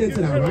 We're gonna get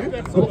into that, right?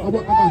 I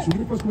got you. Give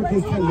me 1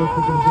 Corinthians 10. So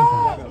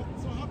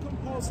how come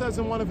Paul Paul says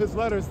in one of his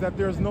letters that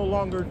there is no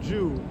longer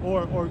Jew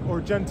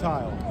or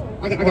Gentile.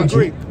 I got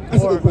Greek.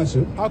 That's a good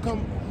question. How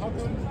come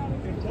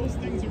if those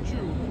things are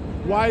true,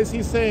 why is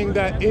he saying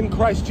that in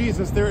Christ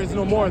Jesus there is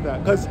no more of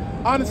that? Because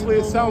honestly,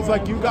 it sounds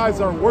like you guys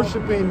are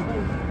worshiping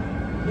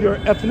your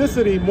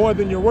ethnicity more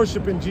than you're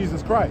worshiping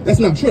Jesus Christ. That's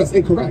not true. That's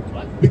incorrect.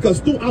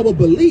 Because through our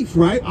belief,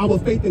 right, our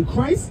faith in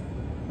Christ,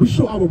 we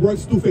show our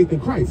works through faith in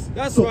Christ.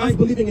 That's so right. us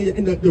believing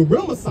in the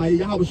real Messiah,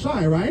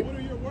 Yahushua, right? What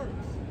are your works?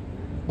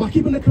 By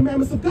keeping the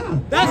commandments of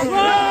God. That's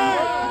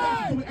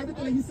right. Doing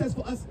everything that he says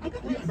for us. I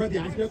got you. Brother,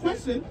 ask me a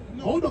question.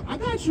 Hold on, I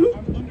got you.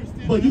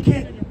 But you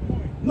can't.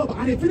 No, but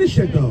I didn't finish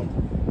yet though.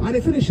 I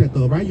didn't finish yet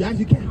though, right?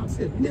 You can't house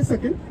it. Give me a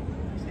second.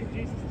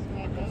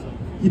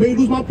 You made me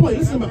lose my point.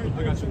 Listen,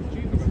 I got you.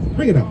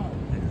 Bring it up.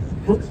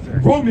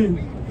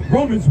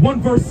 Romans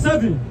 1 verse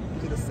 7.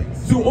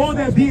 To all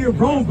that be in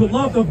Rome,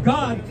 beloved of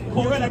God.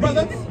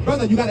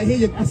 Brother, you gotta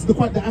hear the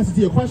answer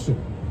to your question.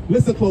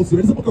 Listen closely.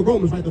 It's the book of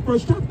Romans, right? The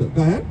first chapter.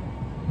 Go ahead.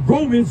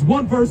 Romans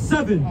 1 verse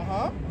 7.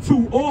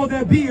 To all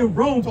that be in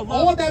Rome,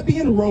 all that be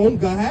in Rome,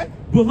 go ahead.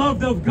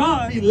 Beloved of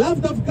God.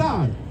 Beloved of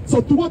God. So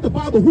throughout the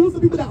Bible, who's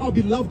the people that are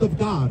beloved of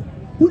God?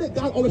 Who did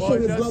God always show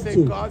his love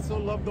to? God so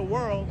loved the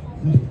world.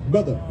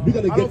 Brother, we're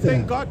gonna get to that. I don't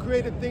think God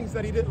created things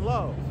that he didn't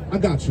love. I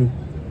got you.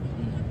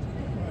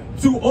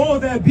 To all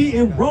that be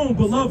in Rome,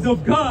 beloved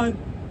of God,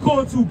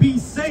 called to be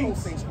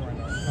saints.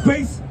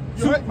 Grace.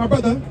 My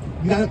brother,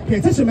 you gotta pay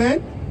attention,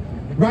 man.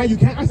 Right? You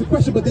can't ask a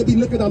question, but they'll be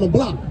looking down the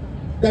block.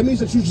 That means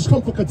that you just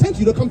come for content.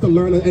 You don't come to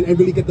learn and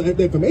really get the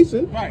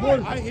information. Right.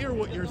 I hear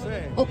what you're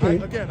saying.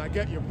 Okay. I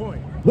get your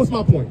point. What's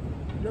my point?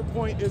 Your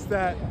point is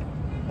that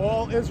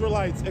all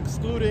Israelites,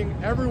 excluding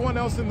everyone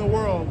else in the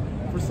world,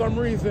 for some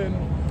reason,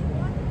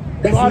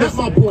 that's not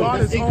my point.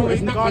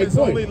 God is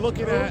only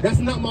looking at. That's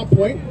not my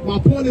point. My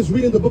point is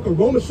reading the book of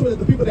Romans, showing that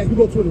the people that he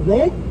wrote to in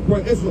Rome were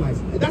Israelites.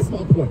 And that's my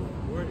point.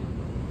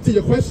 To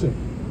your question.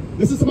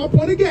 Listen to my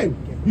point again.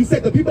 You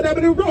said the people that have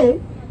been in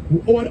Rome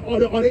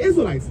are the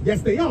Israelites.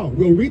 Yes, they are.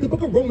 We'll read the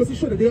book of Romans to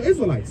show that they are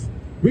Israelites.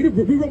 Read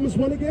Romans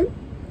 1 again.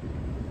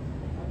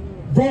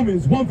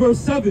 Romans 1 verse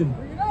 7.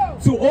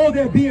 To all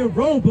that be in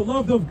Rome,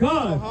 beloved of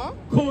God,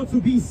 called to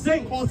be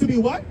saints. Called to be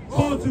what?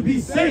 Called to be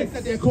saints.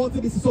 That they're called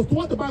to be saints. So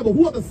throughout the Bible,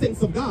 who are the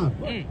saints of God?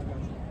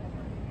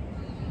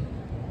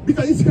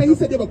 Because he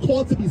said they were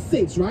called to be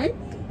saints, right?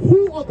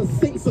 Who are the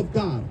saints of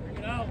God?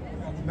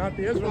 Not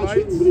the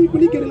Israelites. Let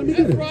me get it.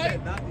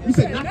 You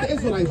said not the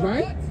Israelites,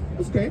 right?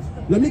 Okay.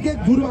 Let me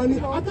get Deuteronomy.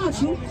 I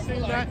got you.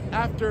 Saying that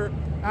after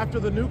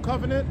the new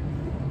covenant.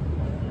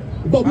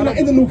 But we're not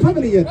in the new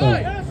covenant yet,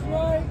 though.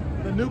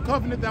 The new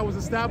covenant that was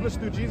established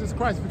through Jesus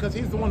Christ, because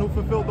he's the one who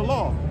fulfilled the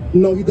law.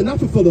 No, he did not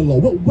fulfill the law.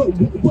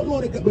 What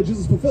law did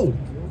Jesus fulfill?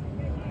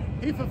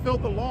 He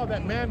fulfilled the law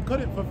that man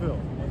couldn't fulfill.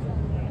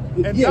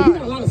 And yeah, you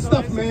got a lot of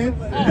stuff, man.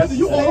 Brother,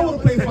 you all over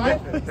the place,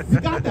 right? You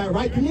got that,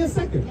 right? Give me a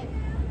second.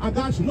 I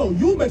got you. No,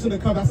 you mentioned the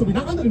covenant. I said we're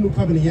not under the new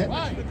covenant yet.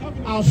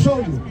 I'll show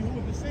you.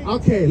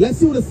 Okay, let's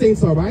see who the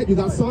saints are, right? You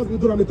got Psalms,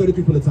 Deuteronomy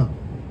 33 from the top.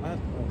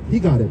 He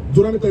got it.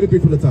 Deuteronomy 33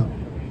 from the top.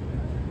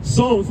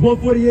 Psalms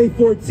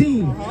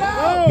 148:14.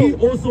 He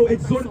also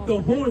exhorted the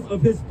horns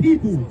of his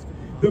people,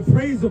 the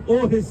praise of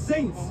all his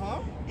saints,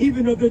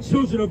 even of the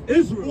children of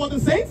Israel. Who are the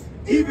saints?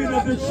 Even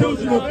of the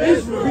children of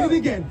Israel. Read it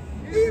again.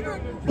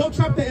 Go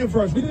chapter and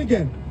verse. Read it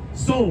again.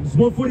 Psalms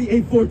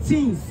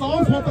 148:14.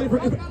 Psalms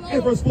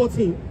 148 verse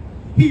 14.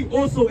 He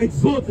also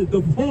exalted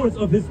the horns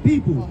of his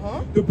people,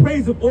 the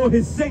praise of all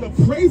his saints.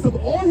 The praise of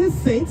all his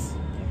saints,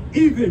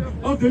 even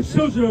of the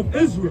children of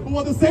Israel. Who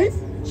are the saints?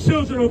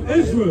 Children of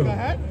Israel. Go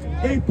ahead.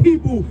 A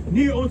people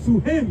near unto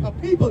him. A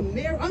people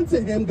near unto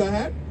him. Go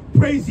ahead.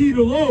 Praise ye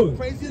the Lord.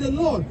 Praise ye the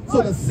Lord.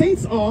 So the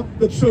saints are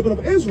the children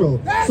of Israel.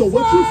 So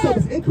what you said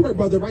is incorrect,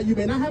 brother, right? You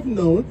may not have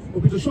known,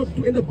 but we just showed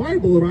you in the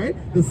Bible, right?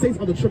 The saints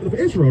are the children of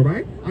Israel,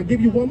 right? I'll give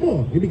you one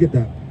more. Let me get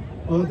that.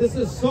 This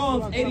is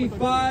Psalms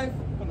 85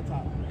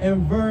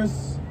 and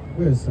verse,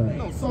 where is that?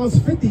 No, Psalms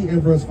 50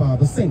 and verse 5,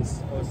 the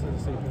saints.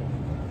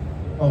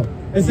 Oh,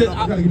 it says,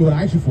 I gotta give you what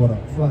I asked you for, though.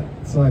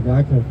 It's like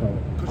I couldn't find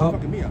it. Because you're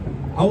fucking me up.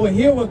 I will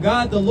hear what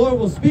God the Lord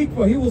will speak,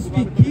 for he will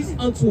speak peace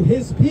unto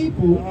his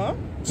people,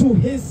 to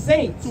his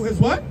saints. To his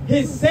what?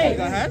 His saints.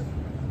 Go ahead.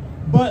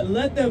 But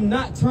let them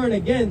not turn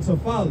again to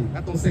folly.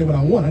 That don't say what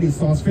I want. I need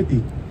Psalms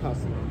 50.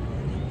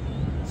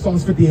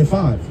 Psalms 50 and 5.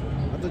 I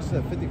thought you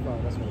said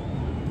 55. That's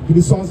right. Give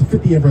me Psalms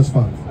 50 and verse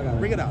 5. I got it.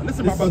 Bring it out.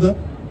 Listen, my brother.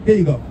 Here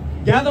you go.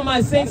 Gather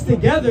my saints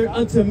together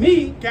unto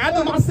me.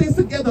 Gather my saints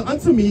together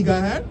unto me. Go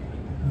ahead.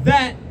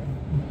 That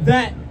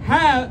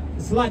have,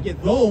 it's like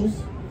it, those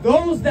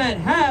that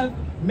have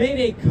made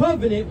a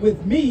covenant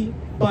with me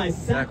by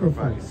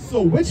sacrifice.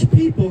 So which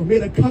people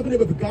made a covenant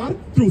with God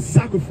through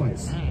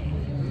sacrifice?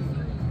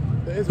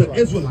 The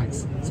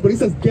Israelites. But he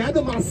says,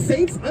 gather my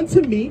saints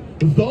unto me,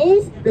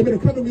 those that made a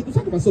covenant with me through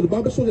sacrifice. So the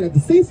Bible shows that the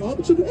saints are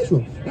the children of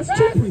Israel. That's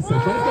two precepts,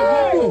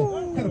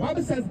 right? And the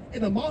Bible says,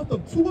 in the mouth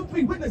of 2 or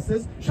 3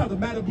 witnesses shall the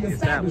matter be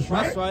established,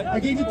 right? That's right. I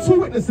gave you 2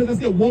 witnesses. Let's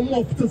get one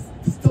more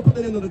to put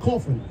it into the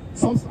coffin.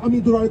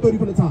 Deuteronomy 30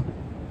 from the top.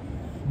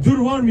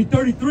 Deuteronomy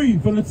 33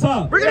 from the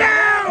top. Bring it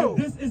out!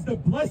 And this is the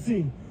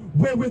blessing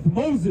wherewith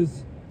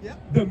Moses,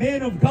 the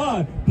man of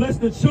God,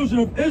 blessed the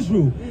children of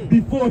Israel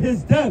before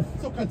his death.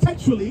 So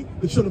contextually,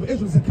 the children of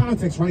Israel is in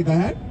context, right? Go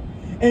ahead.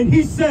 And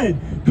he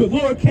said, the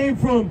Lord came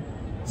from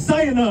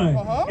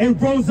Sinai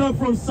and rose up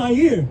from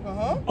Seir.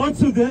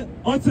 Unto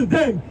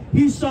them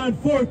he shined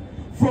forth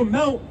from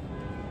Mount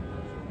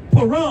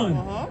Paran,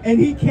 and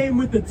he came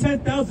with the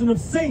 10,000 of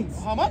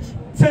saints. How much?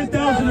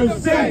 10,000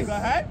 of saints. Go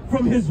ahead.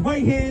 From his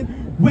right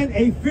hand went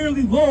a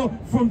fiery law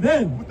from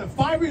them. With the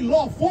fiery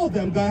law for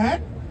them, go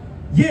ahead.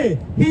 Yeah,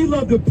 he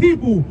loved the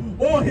people,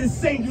 all his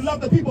saints. You love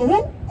the people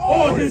who?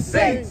 All his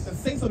saints. The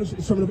saints of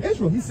the children of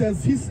Israel. He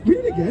says, read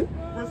it again.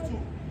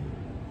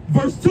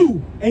 Verse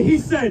 2, and he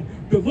said,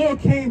 the Lord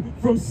came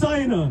from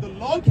Sinai. The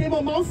Lord came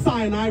on Mount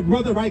Sinai,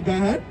 brother, right? Go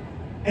ahead.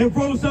 And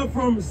rose up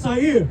from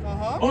Seir.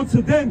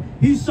 Unto them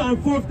he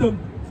shined forth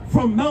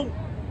from Mount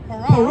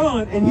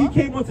Paran, and he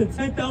came unto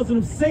 10,000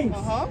 of saints.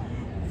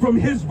 From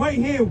his right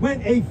hand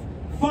went a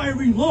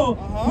fiery law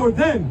for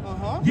them.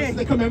 Yeah,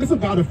 the commandments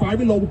of God, the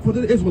fiery law for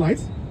the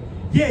Israelites.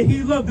 Yeah,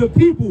 he loved the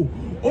people.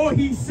 All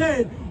he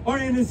said are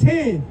in his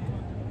hand.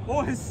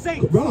 All his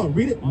saints. Brother,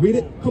 read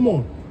it. Come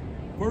on.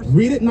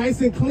 Read it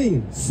nice and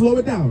clean. Slow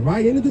it down,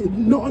 right?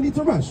 No need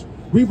to rush.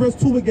 Read verse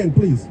 2 again,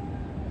 please.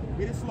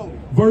 Read it slowly.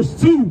 Verse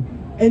 2,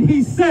 and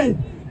he said,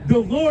 the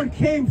Lord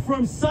came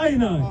from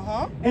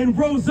Sinai and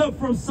rose up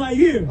from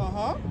Seir.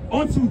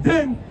 Unto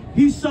them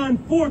he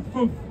shined forth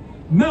from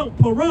Mount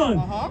Paran,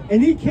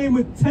 and he came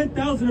with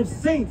 10,000 of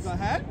saints.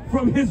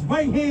 From his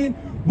right hand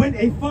went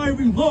a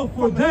fiery law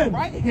for them.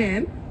 Right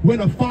hand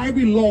went a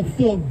fiery law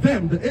for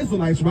them, the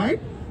Israelites, right?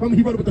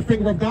 He wrote it with the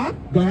finger of God.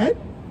 Go ahead.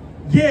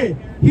 Yeah,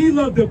 he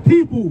loved the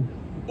people,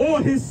 all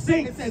his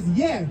saints. It says,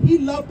 yeah, he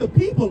loved the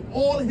people,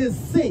 all his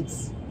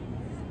saints.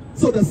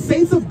 So the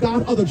saints of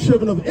God are the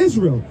children of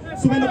Israel.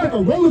 So in the book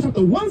of Romans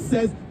chapter 1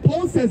 says,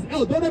 Paul says,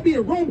 though there be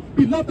in Rome,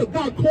 beloved of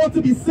God, called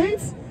to be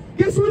saints.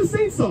 Guess who the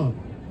saints are?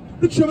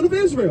 The children of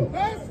Israel.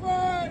 That's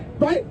right.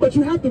 Right? But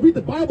you have to read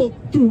the Bible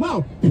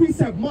throughout.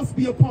 Precept must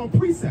be upon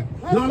precept.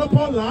 Line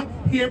upon line,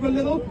 here a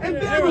little and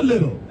there a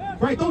little.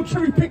 Right? Don't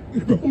cherry pick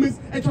Romans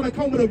and try to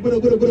come with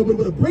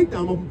a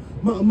breakdown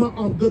of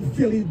my good,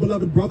 fairly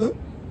beloved brother.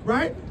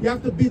 Right? You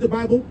have to beat the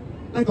Bible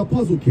like a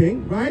puzzle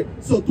king. Right?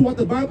 So throughout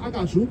the Bible, I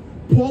got you.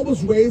 Paul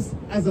was raised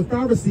as a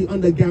Pharisee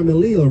under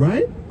Gamaliel,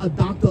 right? A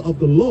doctor of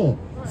the law.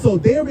 So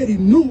they already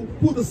knew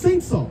who the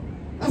saints are.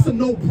 That's a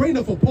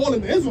no-brainer for Paul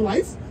and the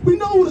Israelites. We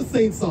know who the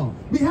saints are.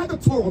 We have the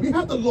Torah, we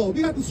have the law,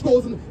 we have the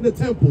scrolls in the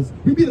temples.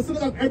 We read the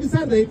synagogue every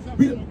Saturday.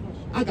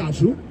 I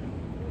got you.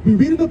 We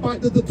read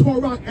the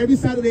Torah every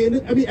Saturday,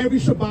 every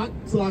Shabbat,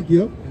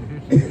 Salakia.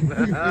 We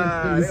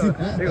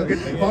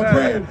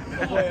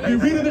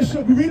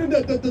reading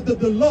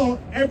the law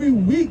every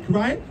week,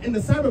 right? In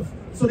the Sabbath,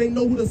 so they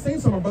know who the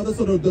saints are, my brother.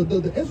 So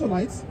the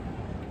Israelites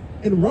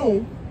in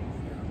Rome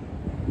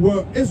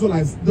were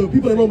Israelites. The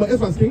people in Rome were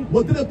Israelites, king.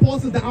 Well, didn't Paul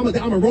say that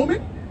I'm a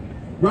Roman?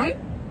 Right?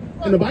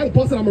 In the Bible,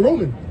 Paul said I'm a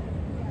Roman.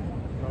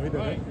 No, he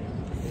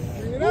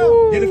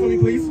didn't. Get it for me,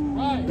 please.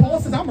 Paul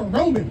says I'm a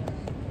Roman.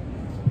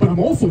 But I'm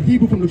also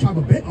Hebrew from the tribe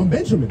of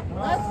Benjamin.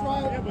 That's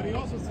right. Yeah, but he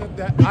also said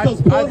that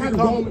because Paul had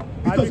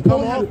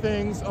all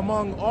things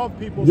among all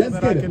people. Let's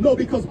get it. No,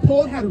 because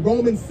Paul had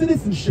Roman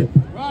citizenship.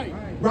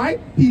 Right?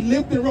 He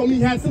lived in Rome. He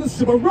had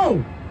citizenship of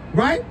Rome.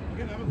 Right?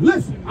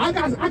 Listen, I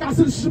got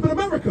citizenship in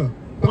America,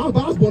 but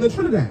I was born in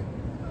Trinidad.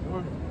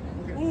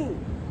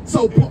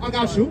 So I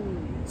got you.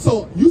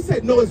 So you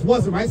said no, it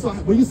wasn't, right? So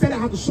when you said I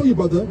have to show you,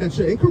 brother, that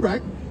you're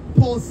incorrect.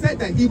 Paul said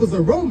that he was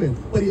a Roman,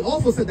 but he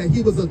also said that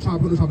he was a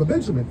tribe from the tribe of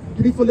Benjamin.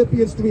 Give me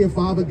Philippians 3 and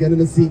 5 again in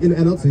the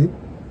NLT.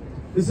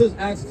 This is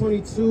Acts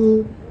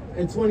 22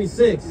 and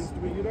 26.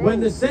 When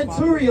the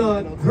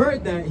centurion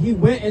heard that, he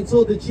went and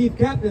told the chief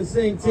captain,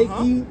 saying, take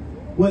heed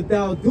what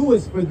thou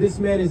doest, for this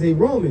man is a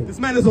Roman. This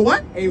man is a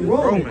what? A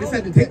Roman. It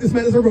said to take this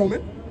man as a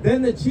Roman.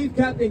 Then the chief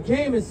captain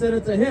came and said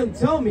unto him,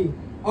 tell me,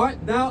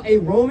 art thou a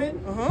Roman?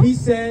 He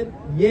said,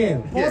 yeah.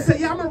 Paul said,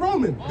 yeah, I'm a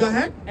Roman. Go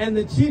ahead. And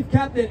the chief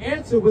captain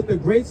answered, with the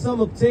great sum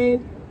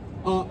obtained,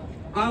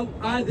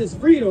 I this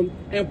freedom.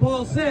 And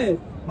Paul said,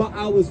 but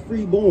I was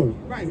freeborn.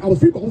 Right, I was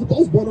freeborn. I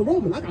was born a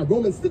Roman. I got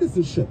Roman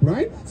citizenship,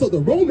 right? So the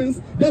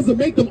Romans doesn't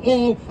make them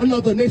all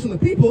another nation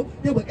of people.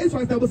 They were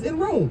Israelites that was in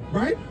Rome,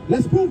 right?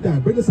 Let's prove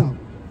that. Bring this out.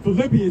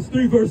 Philippians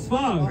 3 verse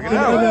 5.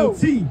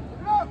 NLT.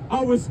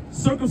 I was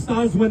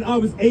circumcised when I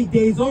was 8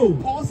 days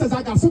old. Paul says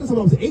I got circumcised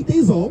when I was 8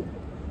 days old.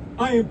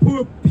 I am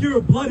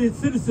pure-blooded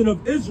citizen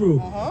of Israel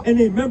and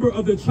a member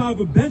of the tribe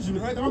of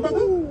Benjamin. Right,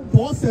 brother?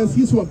 Paul says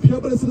he's a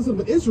pure-blooded citizen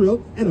of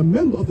Israel and a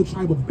member of the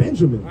tribe of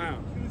Benjamin. Wow.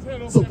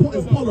 So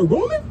is Paul a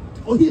Roman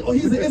or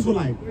he's an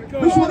Israelite?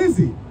 Which one is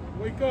he?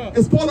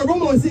 Is Paul a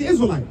Roman or is he an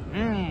Israelite?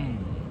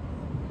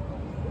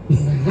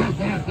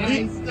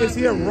 Is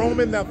he a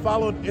Roman that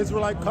followed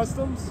Israelite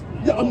customs?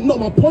 Yeah, no,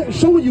 my point of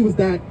showing you is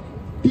that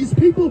these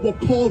people were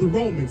called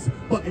Romans,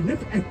 but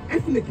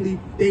ethnically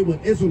they were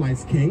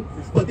Israelites, king.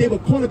 But they were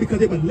called it because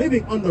they were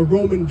living under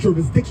Roman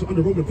jurisdiction,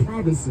 under Roman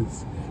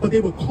provinces. But they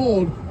were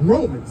called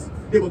Romans.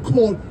 They were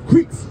called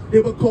Greeks.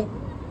 They were called...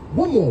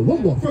 One more.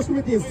 1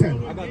 Corinthians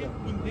 10.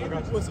 When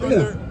David was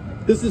under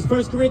This is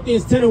 1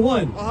 Corinthians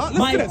 10:1.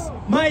 Listen to this.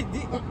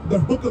 The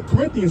book of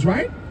Corinthians,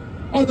 right?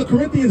 Are the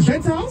Corinthians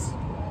Gentiles?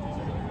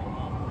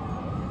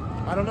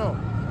 I don't know.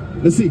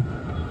 Let's see.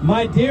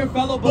 My dear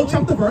fellow Book, believers.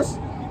 chapter, verse.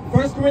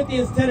 1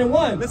 Corinthians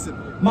 10:1. Listen.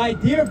 My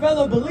dear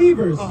fellow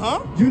believers,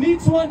 you need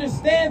to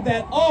understand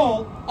that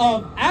all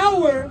of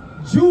our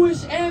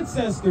Jewish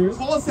ancestors,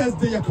 Paul says,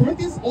 the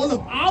Corinthians, all of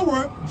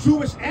our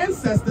Jewish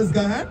ancestors,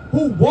 go ahead,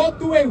 who walked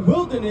through a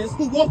wilderness,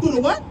 who walked through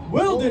the what?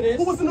 Wilderness.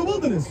 Who was in the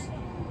wilderness?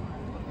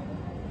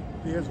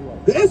 The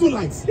Israelites. The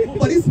Israelites.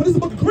 But this is the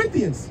book of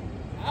Corinthians.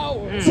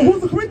 So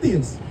who's the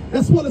Corinthians?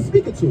 That's what it's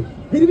speaking to.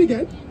 Read it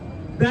again.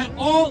 that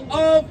all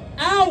of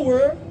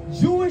our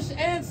Jewish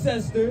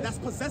ancestors, That's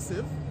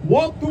possessive.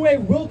 walked through a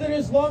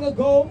wilderness long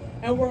ago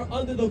and were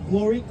under the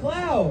glory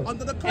cloud.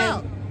 Under the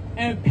cloud.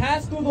 And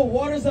passed through the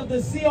waters of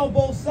the sea on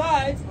both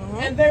sides,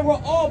 and they were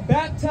all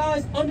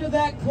baptized under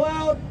that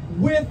cloud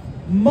with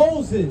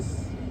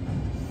Moses.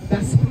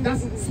 That's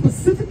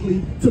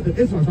specifically to the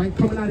Israelites, right?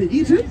 Coming out of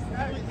Egypt.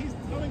 He's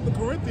telling the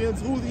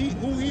Corinthians who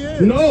he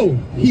is. No,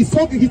 he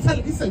said,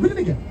 read it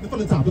again. From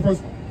the top, the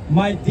first one.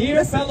 My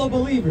dear fellow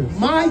believers.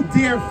 My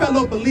dear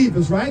fellow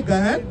believers, right? Go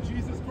ahead.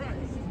 Jesus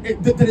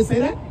Christ. Did it say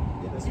that?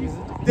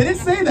 Did it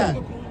say that?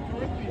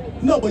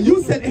 No, but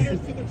you said it.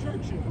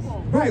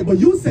 Right, but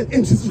you said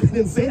interest. You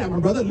didn't say that, my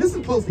brother.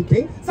 Listen closely,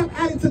 King. Stop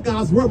adding to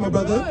God's word, my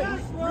brother.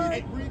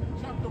 Read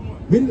chapter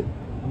 1. Read,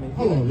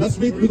 hold on, let's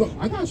read.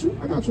 I got you.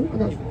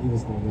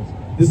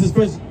 This is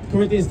 1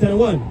 Corinthians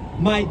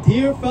 10:1. My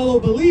dear fellow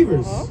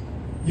believers,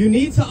 you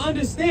need to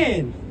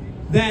understand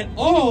that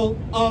all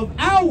of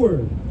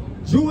our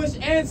Jewish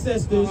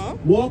ancestors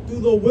walked through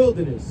the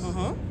wilderness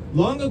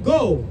long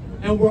ago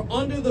and were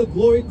under the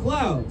glory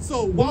cloud.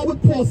 So why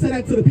would Paul say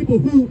that to the people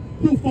who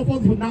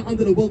forefathers were not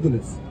under the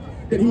wilderness?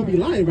 Then he would be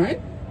lying, right?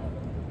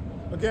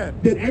 Again.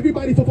 Did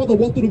everybody forefather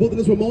walk through the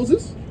wilderness with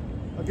Moses?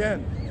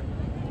 Again.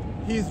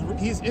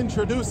 He's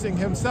introducing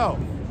himself.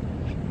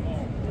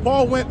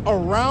 Paul went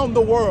around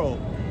the world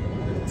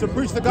to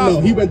preach the gospel.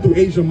 No, he went through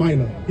Asia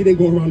Minor. He didn't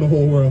go around the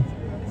whole world.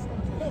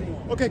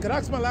 Okay, can I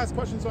ask my last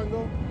question so I can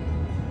go?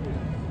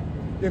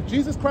 If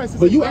Jesus Christ is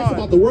But you God, asked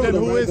about the world, then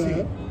who right? is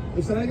he?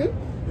 You said that again?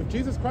 If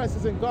Jesus Christ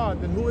isn't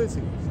God, then who is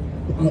he?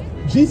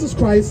 Jesus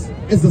Christ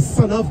is the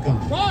Son of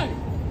God. Right.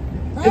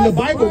 In the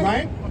Bible,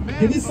 right?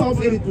 Give me Psalms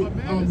 83.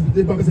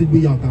 The Bible says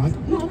we are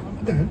God. No,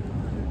 okay.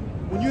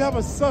 When you have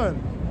a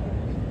son,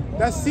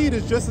 that seed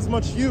is just as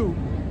much you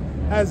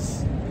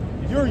as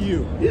you're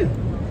you. Yeah.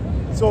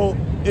 So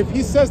if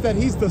he says that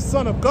he's the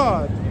Son of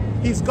God,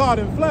 he's God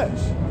in flesh.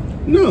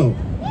 No.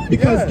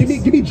 Because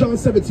Yes. give me John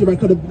 17, right?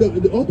 Because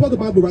the all part of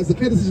the Bible, right, is a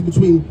clear decision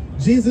between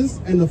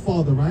Jesus and the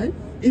Father, right?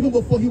 Even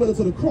before he went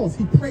to the cross,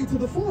 he prayed to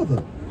the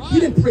Father.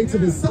 He didn't pray to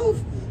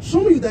himself,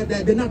 showing you that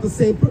they're not the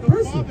same The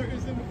person. Father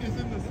is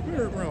in the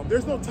spirit realm.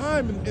 There's no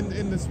time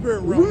in the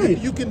spirit realm. Right.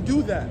 You can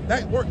do that.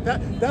 That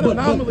But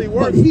anomaly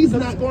works. But he's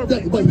because not. it's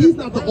going from But he's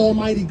not the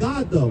Almighty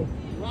God, though.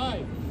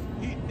 Right.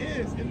 He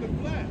is in the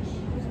flesh.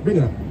 Bring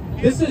it up.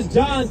 This is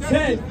John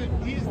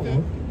 10. We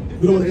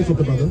don't want to insult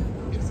the brother.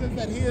 It says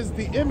that he is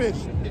the image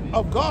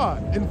of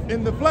God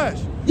in the flesh.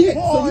 Yeah,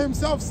 Paul so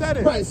himself said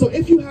it. Right. So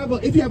if you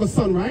have a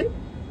son, right?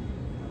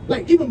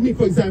 Like even me,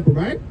 for example,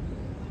 right?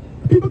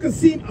 People can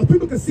see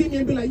me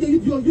and be like, yeah,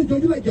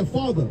 you like your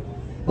father.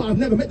 But I've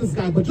never met this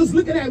guy. But just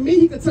looking at me,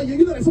 he can tell you,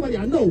 you look like somebody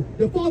I know,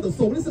 your father.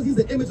 So when it says he's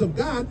the image of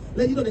God,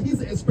 let you know that he's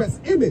the express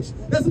image.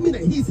 Doesn't mean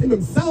that he's him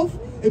himself.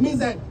 It means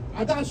that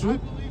I got you. I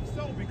believe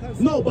so because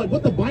No, but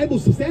what the Bible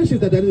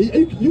substantiates that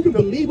you can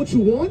believe what you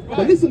want.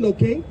 But listen, though,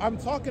 King. I'm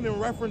talking in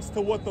reference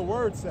to what the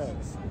word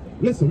says.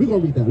 Listen, we're gonna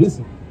read that.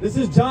 Listen. This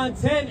is John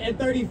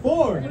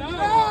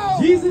 10:34.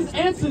 Jesus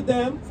answered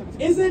them,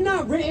 is it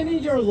not written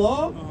in your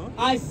law?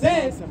 I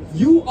said,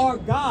 you are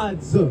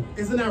gods.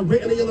 Isn't that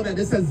written in yellow that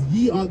it says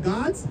ye are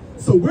gods?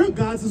 So we're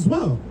gods as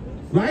well,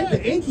 right?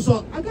 The angels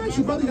are. I got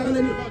you, brother. You gotta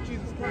let me.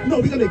 No,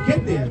 we're gonna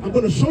get there. I'm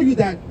gonna show you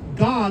that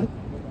God,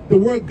 the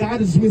word God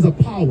just means a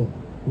power,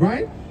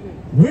 right?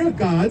 We're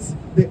gods.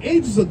 The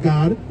angels are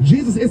God.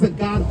 Jesus is a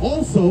God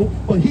also,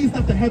 but he's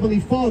not the heavenly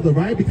Father,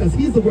 right? Because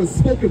he's the word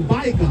spoken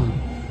by God.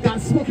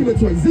 God spoke him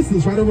into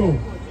existence, right or wrong?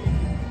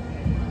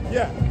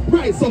 Yeah.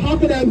 Right. So how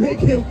could that make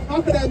him?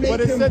 How could that make him?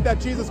 But it said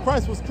that Jesus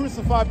Christ was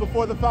crucified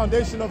before the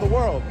foundation of the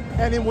world,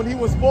 and then when he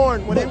was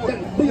born, wait, I'm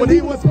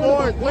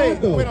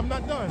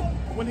not done.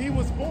 When he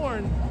was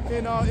born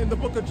in the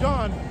book of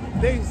John,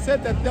 they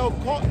said that the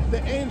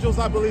angels,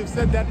 I believe,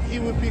 said that he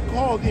would be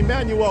called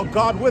Emmanuel,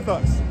 God with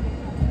us.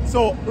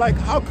 So, like,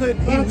 how could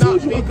he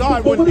not be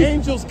God when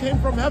angels came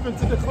from heaven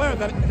to declare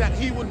that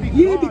he would be God?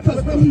 Yeah,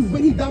 because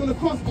when he died on the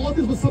cross, all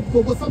this was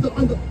something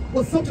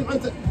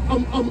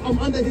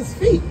under his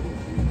feet.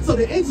 So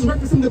the angels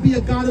reference him to be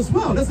a God as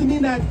well. Doesn't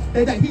mean that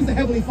he's the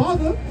heavenly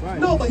Father. Right.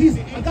 No, but he's.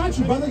 I got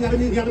you, brother.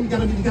 You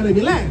gotta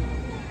be land,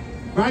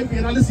 right?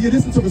 And you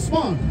listen to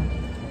respond.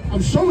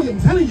 I'm showing you.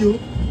 I'm telling you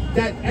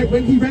that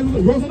when he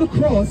rose on the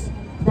cross,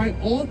 right,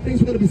 all things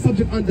were going to be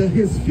subject under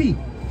his feet.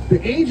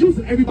 The angels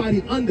and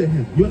everybody under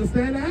him. You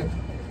understand that?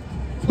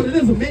 But it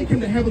doesn't make him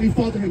the heavenly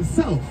Father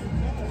himself.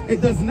 It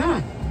does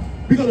not.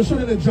 We're going to show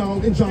that in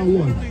John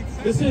 1.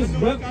 This is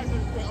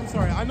I'm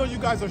sorry. I know you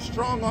guys are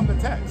strong on the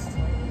text.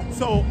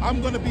 So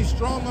I'm going to be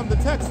strong on the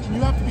text, and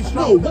you have to be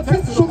strong on the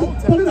text.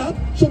 Put it up.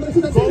 Show me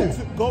the text.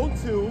 Go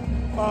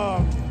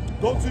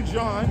to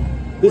John,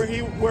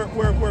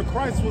 where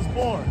Christ was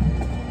born,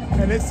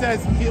 and it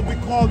says he'll be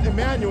called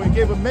Emmanuel. He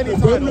gave him many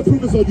titles. The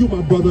proof is on you,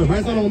 my brother. Right?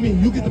 It's not on me.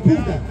 You get to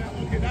prove that.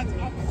 Okay, that's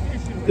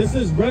application. This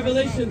is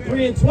Revelation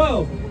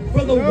 3:12.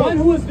 For the one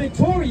who is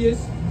victorious,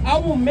 I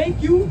will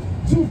make you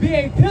to be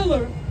a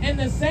pillar in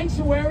the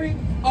sanctuary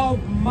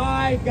of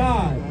my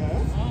God.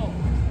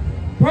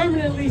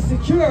 Permanently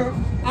secure,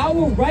 I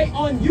will write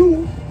on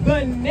you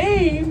the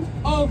name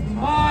of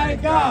my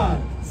God.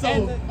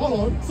 So, hold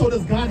on. So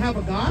does God have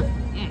a God?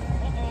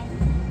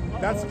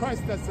 That's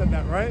Christ that said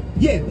that, right?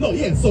 Yeah, no,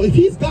 yeah. So if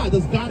he's God,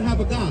 does God have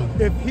a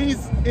God? If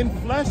he's in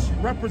flesh,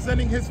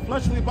 representing his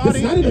fleshly body.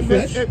 It's not in the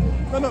flesh.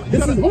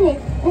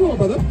 Hold on,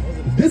 brother.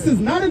 This is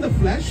not in the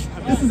flesh.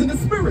 This is in the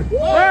spirit.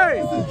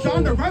 Hey! This is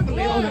John the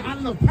Revelator on the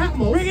island of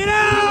Patmos. Bring it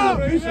out!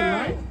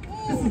 Right?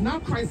 This is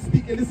not Christ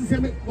speaking. This is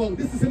him.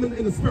 This is him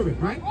in the spirit,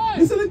 right?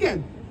 Listen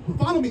again.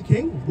 Follow me,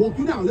 King. Walk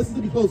you down. Listen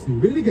to me closely.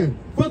 Read it again.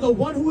 For the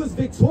one who is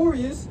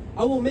victorious,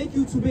 I will make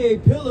you to be a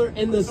pillar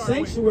in the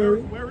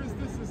sanctuary. Where is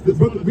this?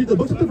 Read the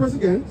book chapter verse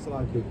again.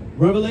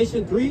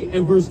 Revelation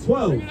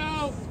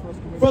 3:12.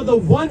 For the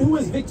one who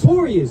is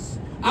victorious,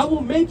 I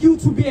will make you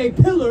to be a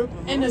pillar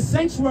in the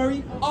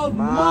sanctuary of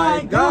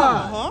my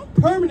God.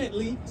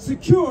 Permanently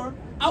secure,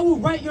 I will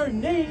write your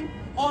name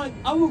on.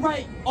 I will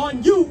write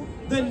on you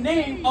the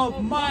name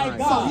of my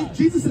God. So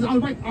Jesus says, I'll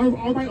write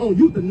on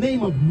you the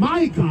name of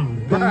my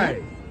God.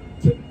 Right.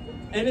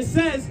 And it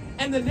says,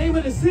 and the name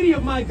of the city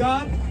of my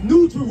God,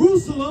 New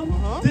Jerusalem,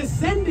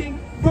 descending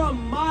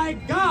from my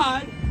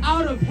God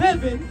out of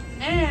heaven,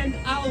 and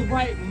I'll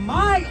write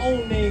my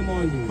own name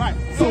on you. Right.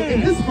 So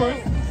in this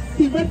verse,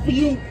 he read for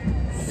you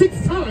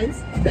 6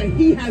 times that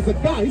he has a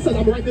God. He said,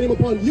 I'm going to write the name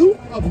upon you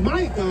of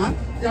my God.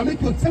 And I'll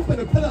make you a temple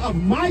and a pillar of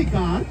my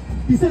God.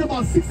 He said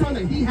about 6 times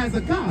that he has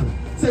a God.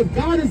 So if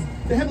God is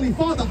the Heavenly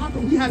Father, how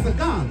come he has a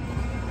God?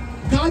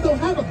 God don't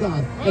have a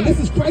God. And this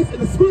is Christ in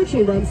the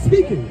spiritual realm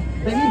speaking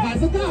that he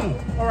has a God.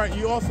 All right,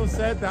 you also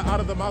said that out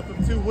of the mouth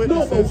of 2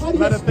 witnesses,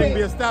 let a thing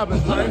be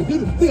established, right?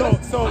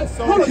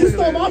 Hold on, you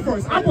stole my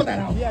verse. I brought that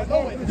out.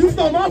 You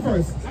stole my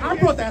verse. I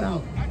brought that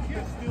out. I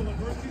can't steal a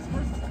verse. These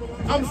verses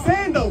belong. I'm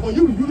saying though, when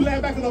you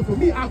land back enough for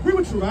me, I agree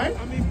with you, right?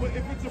 I mean, but if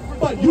it's a principle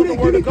But you of the didn't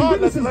word give me of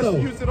God, let's witnesses though.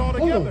 use it all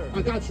Hold together. on,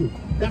 I got you.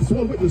 That's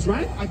 1 witness,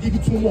 right? I give you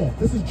 2 more.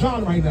 This is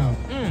John right now.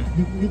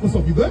 What's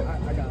up? You good?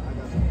 I got you.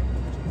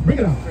 Bring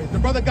it out. The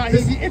brother got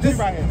his entry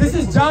right here. This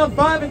is John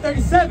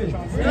 5:37 in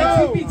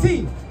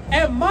TPT.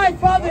 And my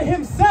Father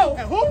himself,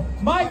 who?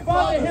 My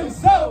Father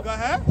himself, Go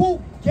ahead.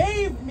 who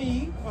gave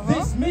me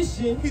this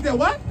mission. He did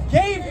what?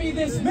 Gave me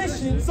this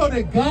mission. So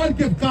did God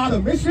give God a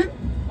mission?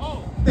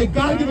 Did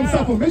God give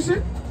himself a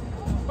mission?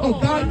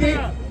 God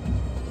gave.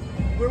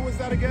 Where was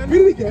that again?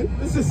 Read it again.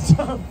 This is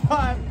John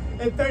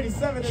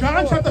 5:37.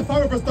 John chapter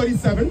 5 verse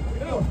 37.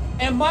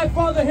 And my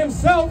Father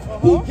himself,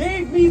 who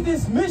gave me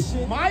this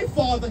mission, My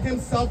Father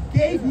himself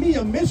gave me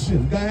a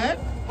mission. Go ahead.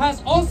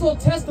 has also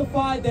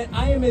testified that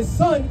I am his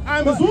son. I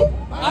am his who?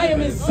 I am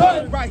his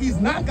son. Right, he's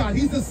not God.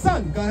 He's his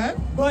son. Go ahead.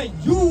 But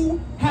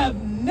you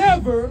have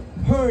never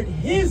heard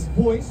his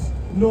voice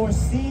nor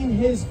seen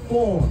his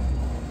form.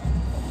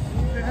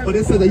 But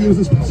it said that he was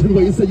a special,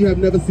 but you said you have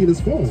never seen his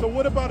form. So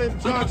what about in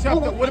John Hold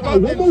chapter? on, What I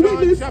about got in one more John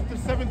witness. chapter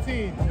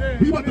 17?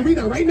 We about to read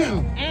that right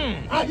now.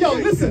 Yo,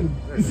 listen.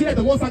 You see that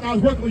the most like I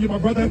was working with you, my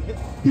brother.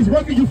 He's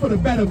working you for the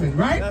betterment,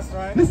 right? That's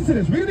right. Listen to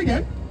this. Read it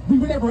again. We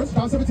read that verse.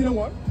 John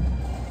 17:1.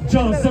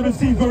 John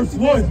 17 verse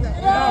 1.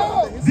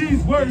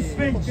 These words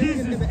spake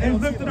Jesus and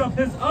lifted up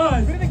his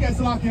eyes. Read it again,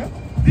 Salakia.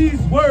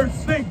 These words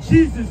spake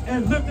Jesus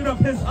and lifted up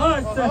his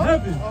eyes to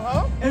heaven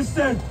and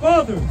said,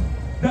 Father,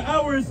 the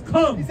hour is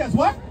come. He says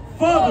what?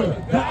 Father,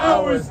 the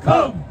hour is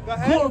come. Go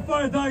ahead.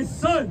 Glorify thy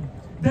Son,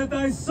 that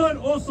thy Son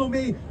also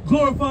may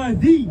glorify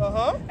thee,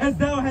 as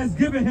thou hast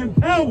given him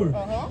power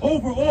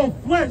over all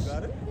flesh,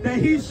 that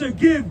he should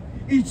give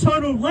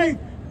eternal life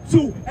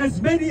to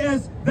as many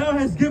as thou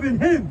hast given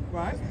him.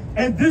 Right.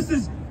 And this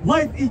is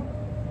life.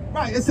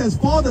 Right. It says,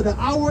 Father, the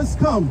hour is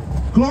come.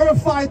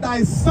 Glorify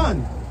thy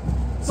Son,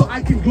 so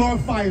I can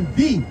glorify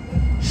thee.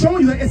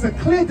 Showing you that it's a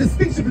clear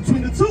distinction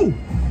between the two.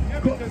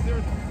 Yeah, because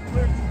there's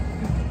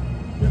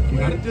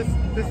clear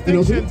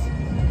distinctions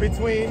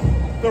between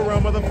the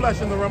realm of the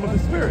flesh and the realm of the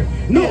spirit.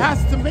 No. He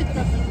has to make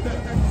that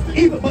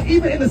distinction.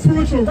 Even in the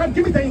spiritual realm,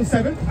 give me Daniel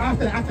 7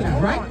 after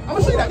that, right? I'm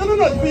gonna show you that.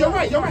 No, you're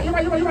right. You're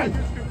right.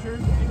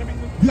 Scriptures.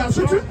 You got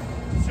scripture?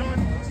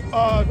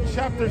 John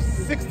chapter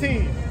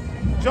 16.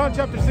 John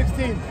chapter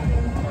 16.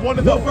 One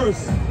of the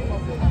verse.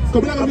 So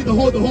we're not gonna read the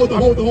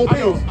whole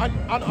page.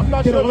 I'm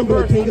not Get sure an of the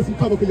umbrella, verse. can't get some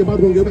cover because your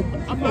Bible gonna get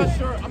back. I'm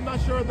not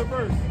sure of the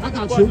verse. I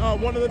got but, you.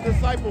 One of the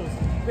disciples,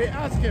 they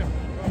asked him,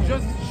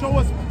 just show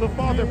us the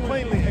Father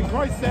plainly. And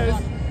Christ says,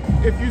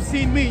 if you've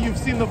seen me, you've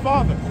seen the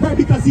Father. Right,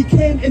 because he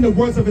came in the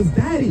words of his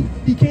daddy.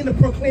 He came to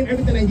proclaim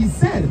everything that he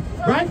said.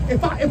 Right?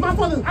 If my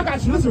father, I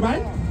got you, listen,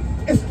 right?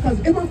 It's because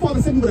if my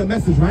father sent me with a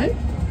message, right?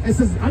 And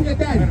says, I'm your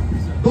daddy.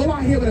 Go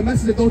out here with a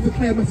message that goes to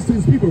declare a message to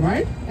his people,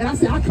 right? And I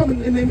say, I come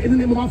in the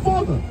name of my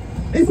father.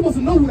 They're supposed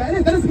to know who that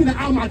is. That doesn't mean that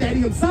I'm my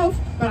daddy himself,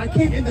 but I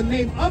came in the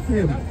name of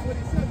him.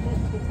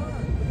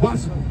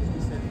 Watch.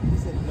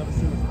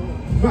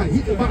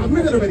 Right, but I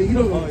read it already. I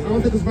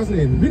don't think it's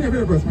resonating. Read that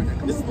verse right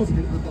now. This is supposed to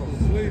be.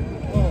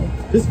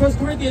 This 1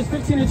 Corinthians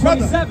 15 and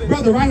 27.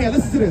 Brother, right here,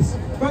 listen to this.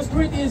 1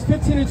 Corinthians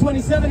 15 and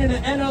 27 in the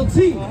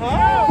NLT.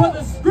 For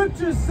the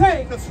scriptures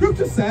say, The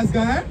scripture says,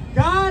 God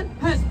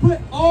has put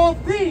all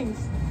things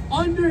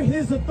under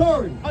his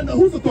authority. Under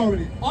whose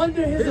authority?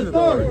 Under his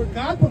authority.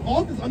 God put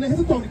all this under his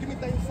authority. Give me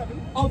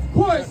 37. Of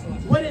course,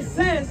 when it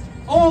says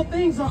all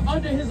things are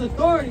under his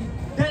authority,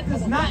 that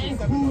does not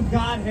include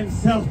God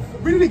himself.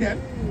 Read it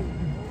again.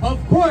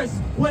 Of course,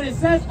 when it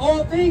says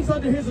all things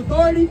under his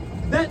authority,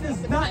 that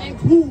does not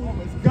include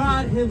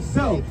God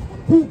himself,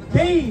 who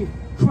gave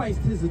Christ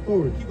his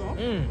authority. Keep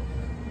going.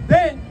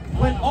 Then,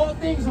 when all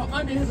things are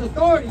under his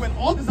authority, When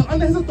all this is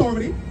under his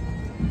authority,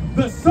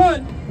 the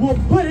Son will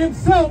put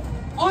himself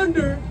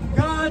under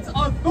God's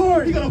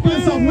authority. He gonna put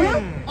himself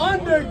where?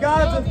 Under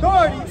God's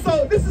authority.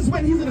 So this is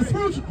when he's in the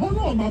spiritual. Hold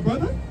on, my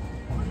brother.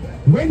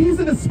 When he's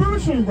in the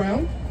spiritual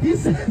realm, he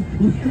says,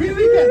 read it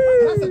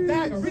again. That's a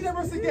dagger. Read that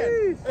verse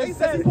again. He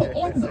says he put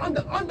all this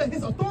under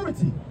his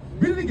authority.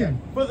 Read it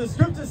again. For the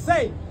scriptures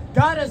say,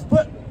 God has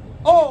put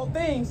all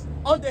things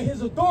under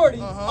his authority.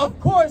 Of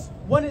course,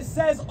 when it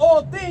says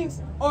all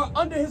things are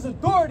under his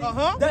authority,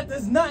 that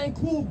does not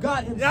include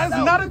God himself. That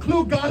does not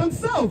include God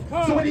himself.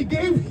 So when he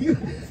gave you,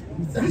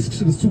 that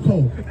shit is too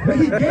cold. When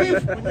he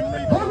gave,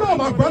 hold on,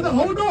 my brother,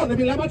 hold on. Let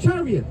me light my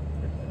chariot.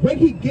 When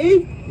he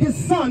gave his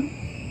son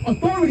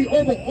authority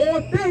over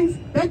all things,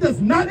 that does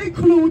not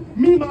include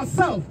me,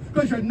 myself.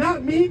 Because you're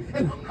not me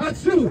and I'm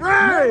not you.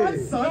 Right. You're my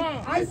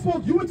son. I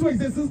spoke you into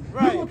existence.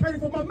 Right. You will carry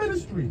for my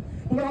ministry.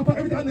 But when I put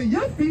everything under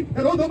your feet, and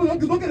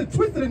don't get it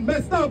twisted and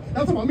messed up,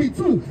 that's about me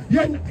too.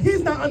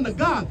 He's not under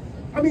God.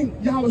 I mean,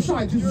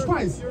 Yahweh, Jesus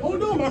Christ.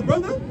 Hold on, my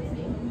brother.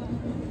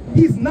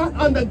 He's not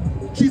under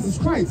Jesus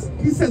Christ.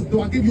 He says,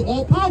 do I give you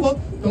all power?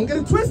 Don't get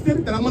it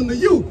twisted that I'm under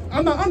you.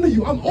 I'm not under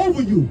you. I'm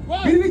over you.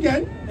 Read it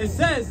again. It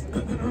says,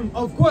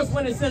 of course,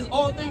 when it says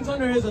all things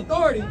under his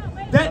authority,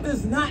 that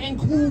does not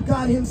include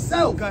God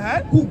himself. Go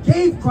ahead. Who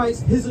gave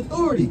Christ his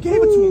authority. He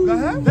gave it to him. Go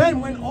ahead.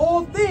 Then when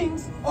all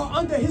things are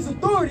under his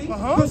authority,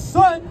 the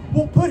Son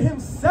will put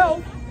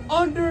himself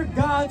under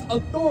God's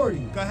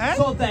authority. Go ahead.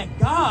 So that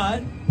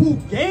God, who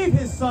gave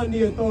his Son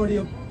the authority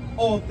of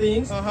all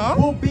things,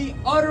 will be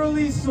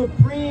utterly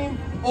supreme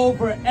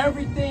over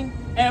everything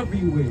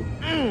everywhere.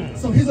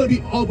 So he's going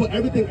to be over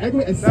everything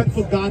everywhere except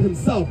for God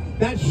himself.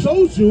 That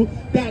shows you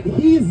that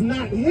he is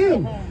not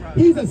him.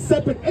 He's a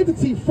separate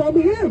entity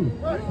from him.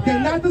 They're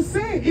not the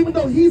same. Even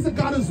though he's a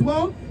God as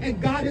well, and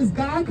God is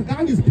God, because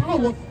God is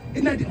power.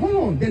 Hold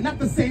on, they're not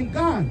the same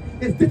God.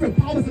 There's different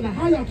powers in the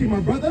hierarchy, my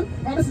brother.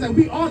 Bible says that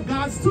we are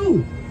gods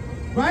too.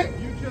 Right?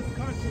 You just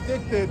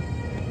contradicted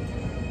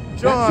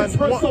John. That just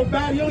hurts so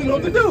bad, you don't know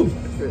what to do.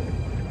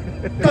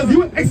 Because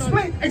you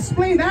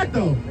explain that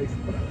though.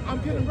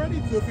 I'm getting ready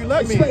to, if you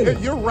let Explain me. it.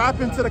 You're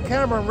rapping to the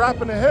camera and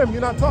rapping to him.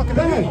 You're not talking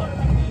to me.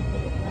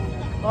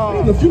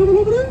 The funeral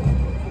over there?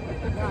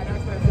 Nah,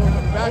 that's that going on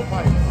the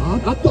bagpipes.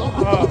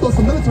 I thought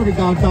some military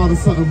guy found or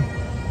something.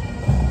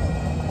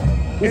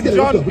 In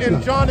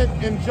John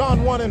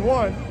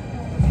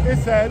 1:1, it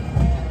said,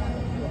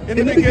 in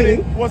the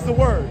beginning was the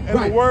Word, and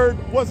the Word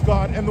was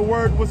God, and the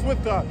Word was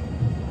with God.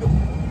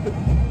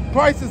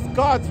 Christ is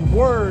God's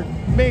Word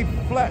made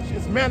flesh.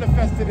 It's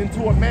manifested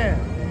into a man.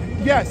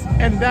 Yes,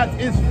 and that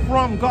is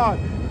from God.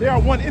 They are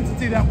one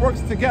entity that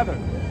works together.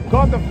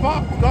 God the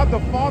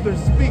Father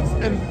speaks,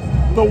 and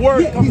the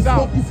Word comes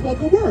out. He spoke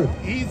a word.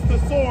 He's the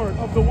sword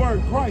of the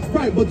Word, Christ.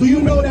 Right, but do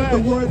you know that the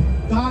word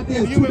God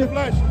is human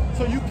flesh?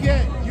 So you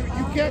can't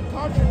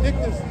contradict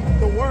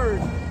the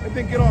word and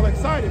then get all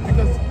excited,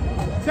 because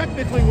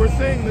technically we're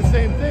saying the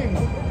same thing.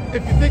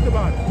 If you think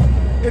about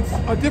it, it's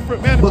a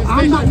different manifestation.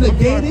 But I'm not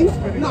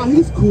negating. No,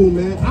 he's cool,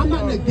 man. I'm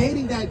not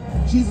negating that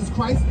Jesus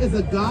Christ is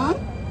a God.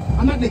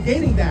 I'm not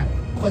negating that.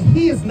 But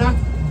he is not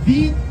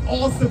the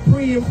all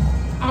supreme,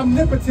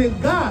 omnipotent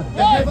God.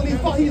 The heavenly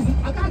Father.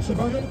 I got you,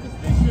 brother.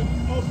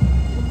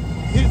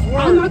 His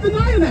word. I'm not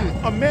denying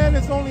that. A man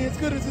is only as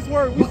good as his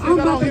word. We But I'm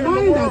not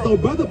denying that though,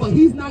 brother. But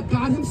he's not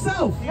God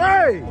himself.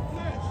 Right.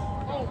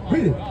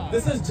 Read it.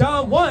 This is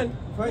John 1.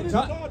 Right?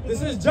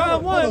 This is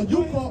John 1.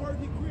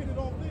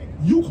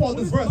 You call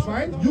this verse,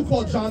 right? You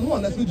call John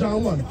 1. Let's do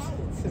John 1.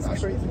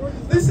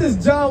 This is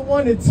John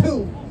 1 and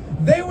 2.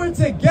 They were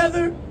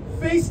together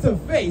face to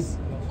face.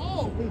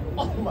 Oh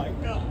my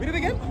God. Read it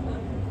again.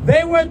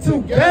 They were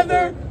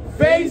together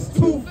face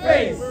to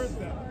face.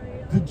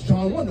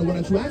 John 1, the one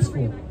that you asked for.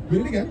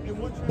 Read it again.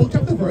 Book,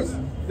 chapter, verse.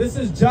 This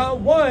is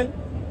John 1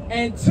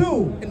 and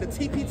 2. In the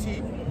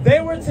TPT. They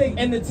were in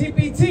the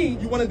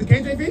TPT. You wanted the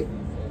KJV?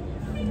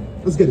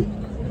 Let's get it.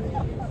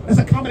 Let's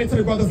accommodate to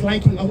the brother's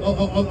liking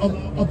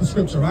of the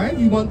scripture, right?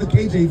 You want the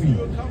KJV.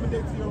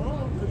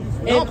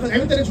 No, because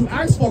everything that you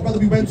asked for, brother,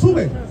 we went to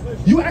it.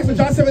 You asked for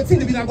John 17,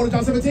 did we not go to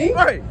John 17?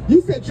 Right.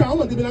 You said John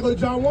 1, did we not go to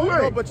John 1?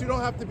 No, but you don't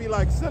have to be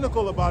like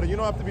cynical about it. You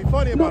don't have to be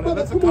funny No, about it.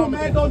 brother, That's a come on,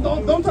 man.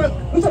 common. Don't try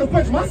to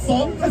quench my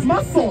soul. That's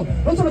my soul.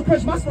 Don't try to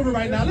quench my spirit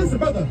right now. Listen,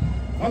 brother.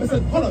 I'm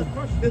saying, hold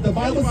on. The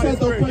Bible says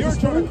don't quench You're the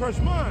trying to spirit. crush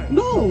mine.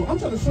 No, I'm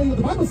trying to show you what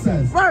the Bible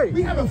says. Right.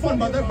 We having fun,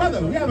 brother.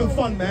 We having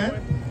fun,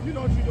 man. You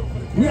know what you're doing for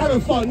the We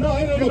having fun. No,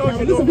 ain't no You know camera.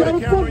 what Listen, we you're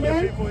having doing for fun, the camera and your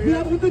man. people We here.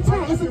 having a good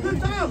time. It's a good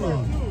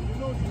dialogue.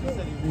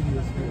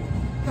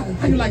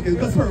 How you like it?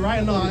 Good spirit,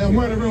 right? No, I'm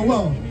wearing it real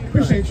well.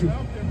 Appreciate you.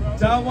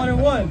 John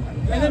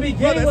 1:1. In the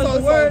beginning was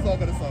the Word,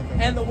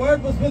 and the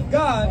Word was with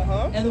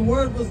God, and the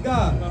Word was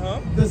God.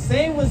 The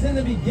same was in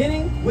the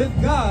beginning with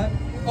God.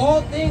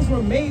 All things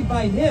were made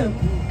by Him,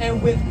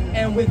 and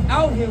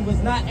without Him was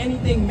not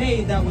anything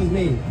made that was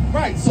made.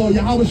 Right. So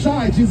Yahweh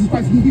Shai, Jesus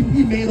Christ,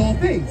 he made all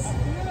things.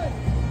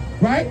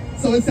 Right.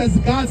 So it says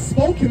God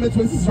spoke him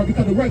into existence, right?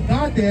 Because the word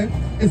God there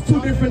is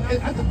two different. You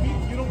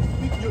don't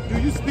speak.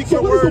 Do you speak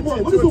So your what is the words?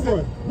 word? What is the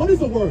word? What is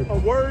the word? A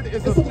word is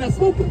It's something that's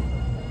spoken.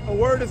 a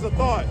word is a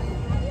thought.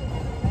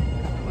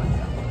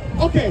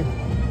 Okay,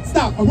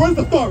 stop. A word is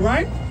a thought,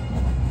 right?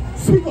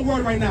 Speak a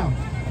word right now.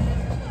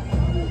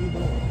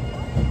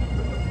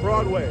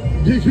 Broadway.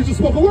 You just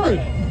spoke a word.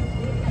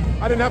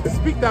 I didn't have to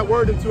speak that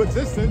word into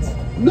existence.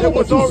 No, it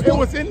was but you it spoke-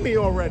 was in me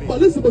already. But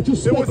listen, but you It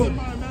spoke. was in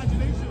my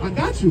imagination. I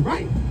got you,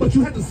 right? But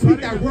you had to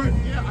speak that word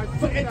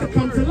for it to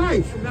come to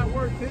life. And that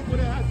word did what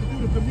it had to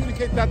do to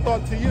communicate that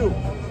thought to you.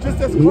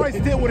 Just as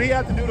Christ did what he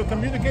had to do to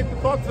communicate the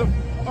thoughts of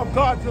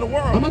God to the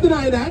world. I'm not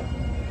denying that.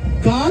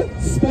 God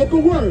spoke a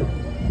word,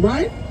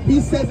 right? He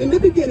says in the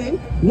beginning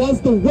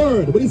was the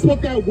word. When he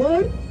spoke that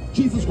word,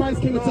 Jesus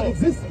Christ came into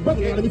existence.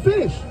 Brother, let me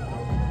finish.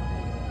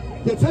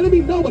 You're telling me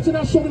no, but you're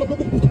not showing me the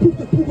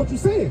proof what you're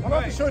saying. I'm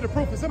about to show you the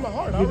proof. It's in my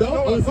heart. You don't?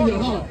 Oh, it's in your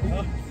heart.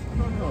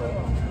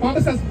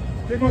 Bible says,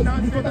 before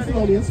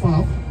Thessalonians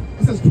 5,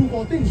 it says prove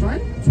all things,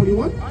 right?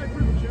 21. I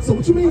agree with you. So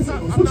what you mean?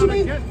 What you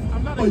mean?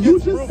 I'm not But you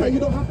against just say proving. you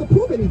don't have to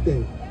prove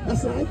anything.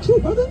 That's not true,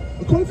 brother.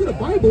 According to the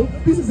Bible,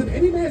 this is if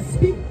any man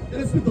speak,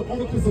 then speak the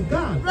oracles of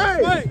God.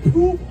 Right. Just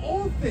prove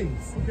all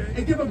things. Okay.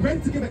 And give a ready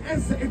to give an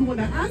answer to everyone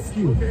that asks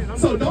you. Okay, and I'm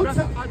So doing the don't best.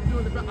 tell. I'm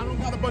doing the best. I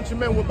don't got a bunch of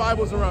men with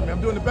Bibles around me.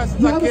 I'm doing the best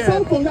as You I have can. a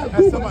cell phone, you have As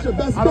Google, somebody- that's your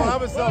best I don't bet.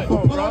 have a cell But phone,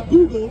 pull bro. out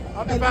Google, If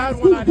and I had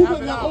ask one, I'd Google, have it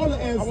Google got out. all the I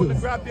wouldn't answers.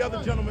 have grabbed the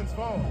other gentleman's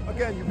phone.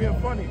 Again, you're being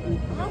funny.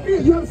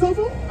 You have a cell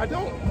phone? I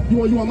don't. You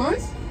want mine?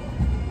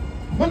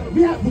 But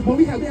we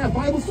have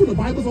Bibles too. The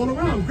Bible's all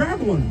around. Grab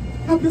one.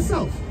 Help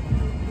yourself.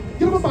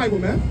 Get him a Bible,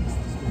 man.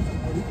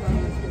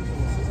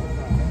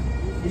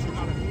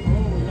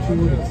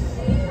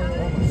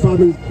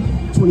 Psalm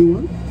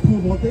 21.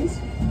 Prove all things.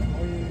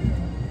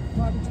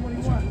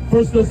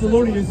 1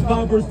 Thessalonians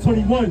 5 verse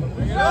 21.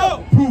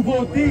 Prove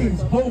all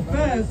things, hold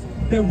fast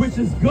that which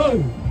is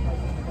good.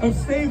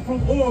 Abstain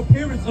from all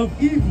appearance of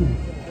evil.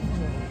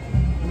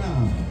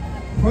 Nah.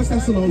 1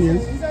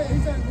 Thessalonians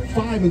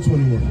 5 and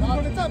 21.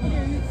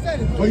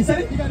 Oh, you said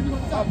it?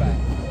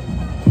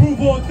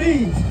 Prove all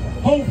things,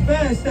 hold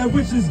fast that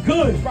which is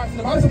good. The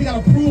Bible says we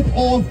gotta prove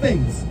all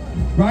things.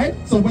 Right?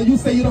 So when you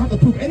say you don't have to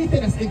prove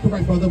anything, that's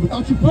incorrect, brother.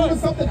 Without you proving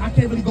something, I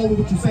can't really go with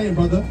what you're saying,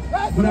 brother.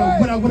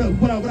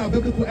 Without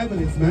biblical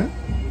evidence, man.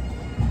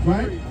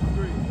 Right?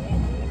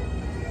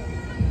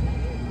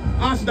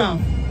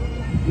 Ashdaf,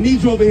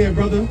 need you over here,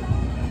 brother.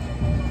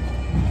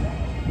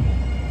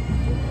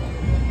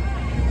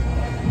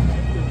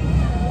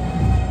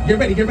 Get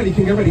ready, King.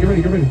 Get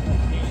ready.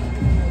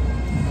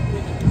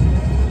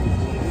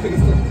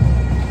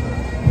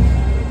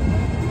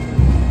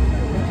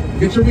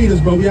 Get your readers,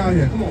 bro. We out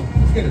here. Come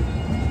on, let's get it.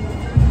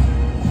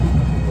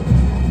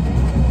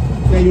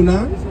 Daniel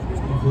 9.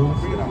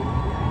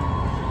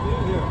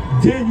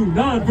 Daniel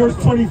 9 verse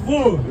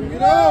 24.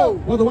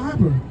 Brother, what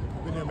happened?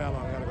 Been here, man.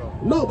 I gotta go.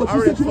 No, but I you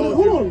already said you wanted.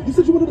 told Hold on. You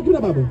said you wanted to give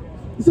that Bible.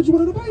 You said you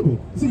wanted the Bible.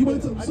 You said you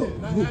wanted to. I So,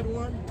 did. I had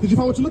one. did you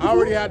find what you're looking I for?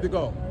 already had to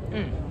go.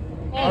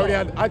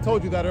 I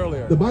told you that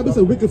earlier. The Bible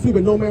said wicked flee,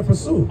 but no man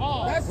pursue.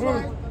 That's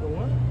right.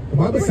 The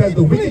Bible says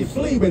the wicked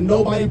flee, but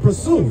nobody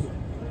pursue.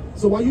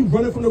 So why you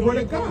running from the word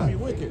of Be God?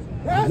 wicked.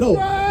 No,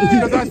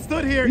 Because I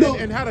stood here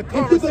and had a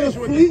conversation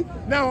with you.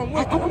 Now I'm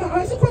wicked. I'm not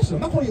asking a question.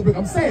 I'm not calling you a brick.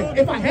 I'm saying,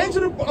 if I hand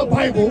you a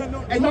Bible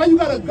and now you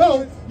gotta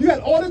go, you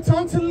had all the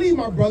time to leave,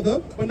 my brother.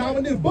 But now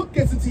when this book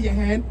gets into your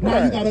hand,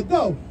 now you gotta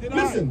go.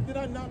 Listen, Did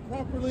I not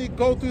properly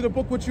go through the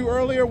book with you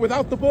earlier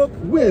without the book?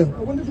 Will,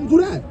 when did you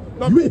do that?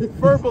 No, You-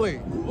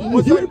 verbally.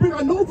 You didn't bring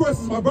out no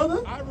verses, my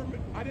brother.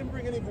 I didn't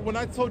bring any. When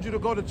I told you to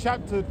go to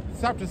chapter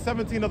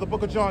 17 of the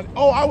book of John,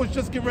 I was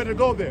just getting ready to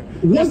go there.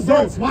 One Yes,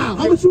 sir. verse. Wow.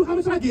 How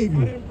much I gave I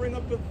you? didn't bring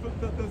up the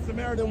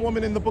Samaritan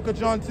woman in the book of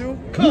John too.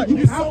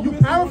 You so busy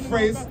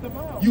paraphrase. running off at the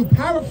mouth. You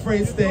paraphrase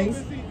You're so things.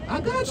 busy-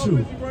 I got so you.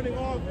 busy running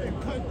off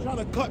and trying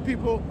to cut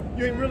people.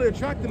 You ain't really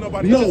attracting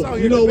nobody. You're just No, out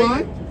you here know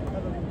debating.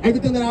 why?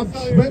 Everything that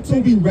I've went to,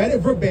 we read it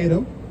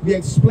verbatim. We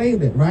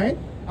explained it, right?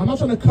 I'm not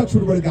trying to cut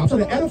through the word of God. I'm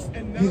trying to edify.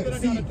 And now that I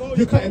See, gotta go,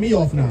 you're cutting me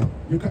off now.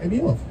 You're cutting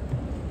me off.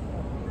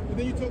 And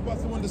then you talk about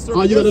someone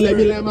disturbing. Are you your gonna let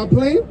me spirit. land my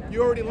plane?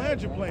 You already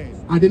landed your plane.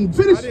 I didn't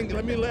finish. I didn't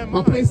let me land My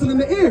mine. plane's still in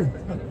the air.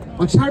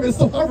 My chariot is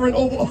still hovering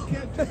over.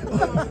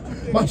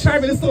 My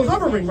chariot is still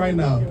hovering right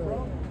now.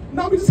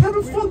 No, we just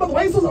having fun, brother.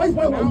 Why you so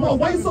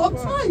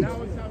uptight?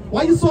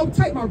 Why you so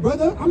uptight, my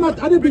brother?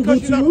 I didn't be good to you.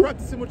 Because you're not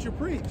practicing what you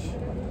preach.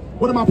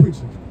 What am I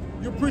preaching?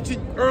 You're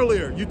preaching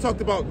earlier. You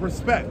talked about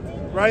respect,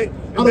 right?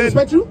 I don't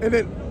respect you? And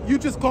then you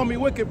just called me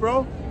wicked,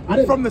 bro. I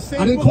didn't, From the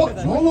same I didn't book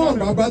call, hold on,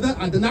 my brother.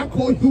 I did not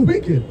call you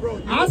wicked.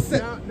 Bro, I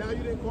said... Now you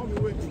didn't call me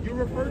wicked. You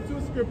referred to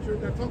a scripture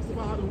that talks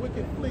about how the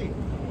wicked flee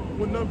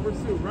when none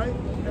pursue, right?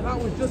 And I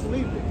was just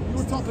leaving. You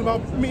were talking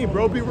about me,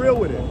 bro. Be real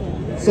with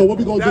it. So what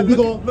we gonna do? We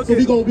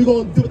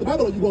gonna do with the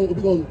Bible, or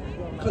we gonna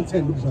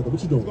contend with each other?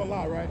 What you doing? You're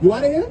gonna lie, right? You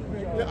out of here?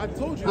 Yeah, I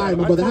told you. All right,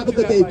 my brother. Have a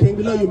good day, King.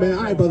 We love you, man.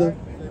 All right, brother.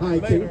 All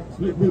right, King.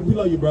 We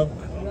love you, bro. All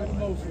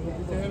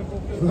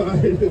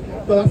right.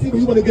 So I see when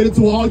you want to get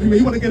into an argument.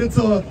 You want to get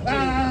into a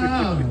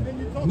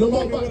no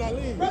more, brother.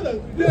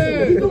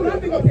 Listen, you do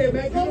nothing up here,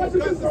 man. Go watch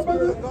your business,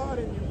 brother.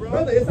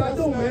 Brother, it's I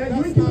do, man.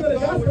 You ain't keeping the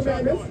God's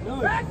commandments.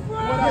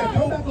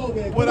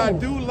 What I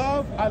do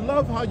love, I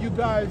love how you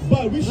guys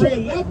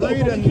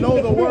read and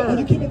know the word. Are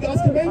you keeping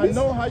God's commandments?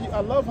 I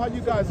love how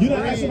you guys You're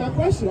not answering my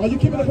question. Are you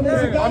keeping the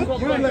commandments of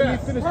God? You didn't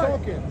let me finish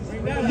talking.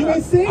 You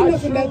ain't saying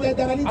nothing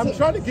that I need to... I'm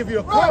trying to give you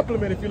a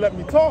compliment if you let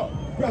me talk.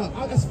 Bro,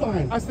 that's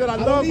fine. I said I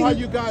love how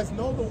you guys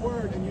know the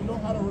word and you know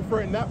how to refer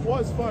it, and that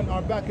was fun,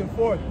 our back and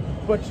forth.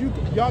 But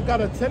y'all got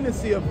a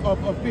tendency of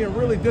being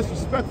really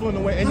disrespectful in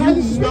a way, and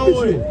you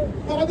know it.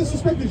 How I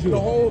disrespected you? The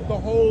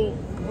whole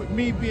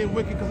me being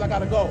wicked because I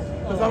gotta go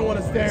because I don't want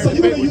to stand. So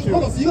you're gonna use so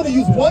you're gonna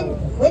use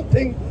one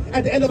thing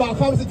at the end of our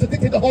conversation to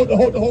dictate the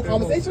whole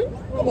conversation?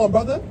 Come on,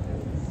 brother.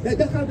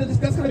 That's kind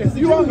of if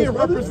you out here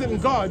representing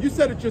God, you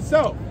said it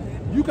yourself.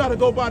 You gotta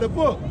go by the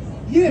book.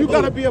 Yeah, you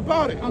gotta be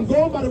about it. I'm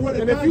going by the word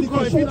of God. And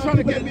if you're trying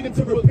to get me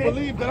to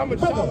believe that I'm a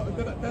child,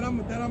 that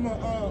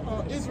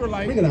I'm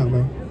Israelite, bring it out,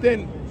 man.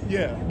 Then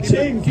yeah.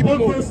 James 1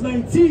 verse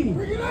 19.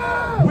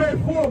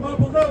 Wherefore, my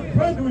beloved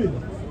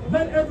brethren,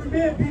 let every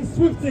man be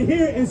swift to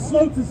hear and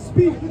slow to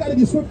speak. You gotta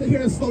be swift to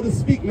hear and slow to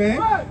speak, man.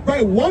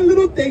 Right, one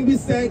little thing we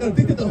said gonna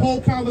dictate the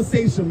whole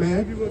conversation,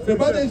 man. The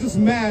brother is just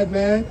mad,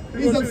 man.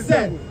 He's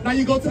upset. Now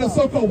you go to the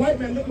so-called white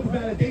man looking for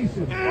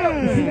validation.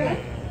 You see that?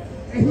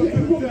 And he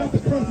won't have to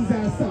curse his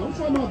ass out. I'm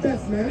trying my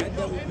best, man.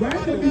 Right?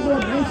 Gonna be more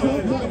nice,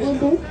 more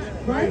humble,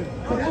 right?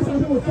 But that's what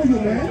I'm doing for you,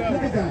 man.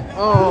 Look at that.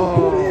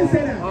 Come over here and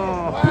say that.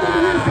 Come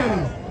over here and say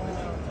that.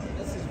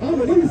 I don't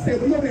know what you say,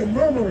 but you're over there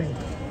murmuring.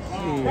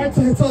 Right,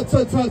 to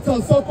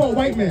a so-called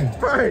white man.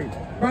 Right.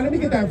 Right, let me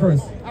get that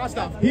verse. I'll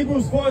stop.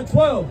 Hebrews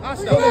 4:12.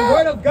 For the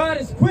word of God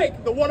is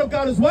quick. The word of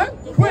God is what?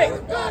 Quick. The word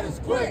of God is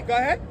quick. Go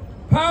ahead.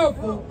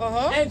 Powerful.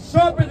 And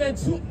sharper than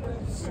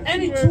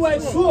any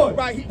two-edged sword.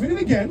 Right, read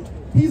it again.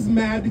 He's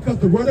mad because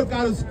the word of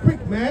God is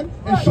quick, man,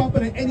 and sharper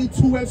than any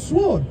two-edged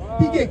sword.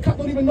 He get cut,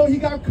 don't even know he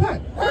got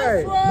cut.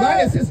 Right?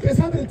 It's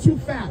happening too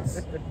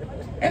fast.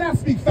 And I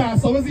speak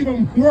fast, so it's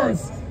even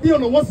worse. You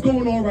don't know what's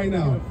going on right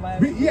now.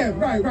 Read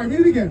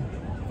it again.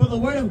 For the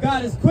word of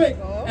God is quick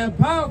and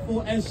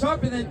powerful and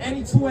sharper than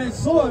any two-edged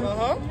sword,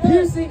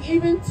 piercing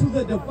even to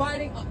the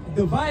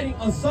dividing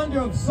asunder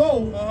of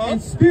soul and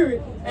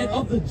spirit and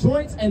of the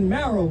joints and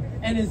marrow,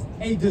 and is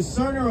a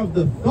discerner of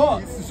the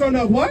thoughts. Discerner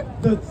of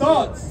what? The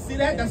thoughts. See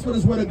that? That's what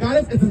his word of God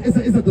is.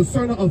 It's a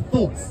discerner of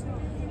thoughts.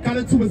 Got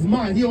into his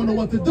mind. He don't know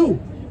what to do.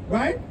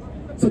 Right?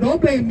 So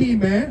don't blame me,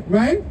 man.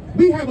 Right?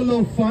 We have a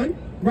little fun.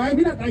 Right?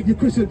 We're not like your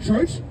Christian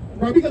church.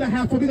 Right? We're gonna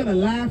have fun. We're gonna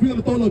laugh. We're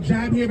gonna throw a little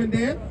jab here and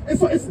there. And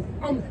so it's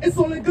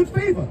all in good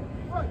favor.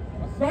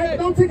 Right?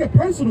 Don't take it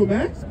personal,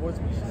 man.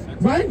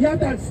 Right? You have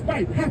to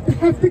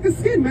have thicker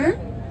skin,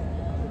 man.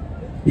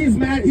 He's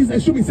mad. He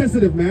should be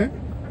sensitive, man.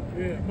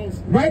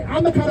 Right?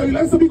 I'm the kind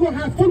of so we're gonna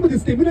have fun with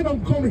this thing. We're not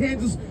gonna come here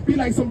and just be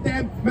like some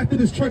damn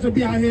Methodist church and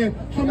be out here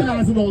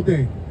harmonizing all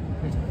day.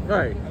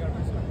 Right.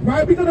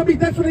 Right? We're gonna be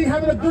definitely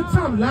having a good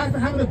time, laughing,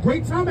 having a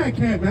great time at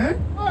camp,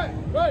 man.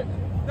 Right.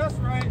 That's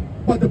right.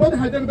 But the brother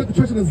had never been to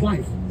church in his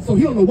life, so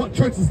he don't know what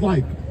church is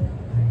like.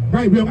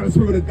 Right? We don't got the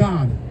spirit of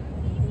God.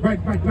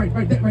 Right.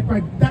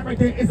 That right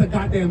there is a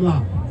goddamn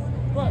lie.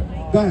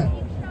 Right. Go ahead.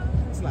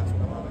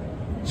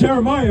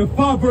 Jeremiah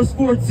 5 verse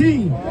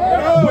 14.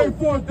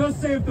 Wherefore thus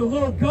saith the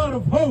Lord God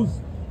of hosts,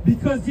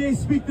 because ye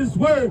speak this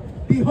word,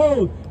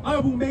 behold, I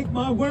will make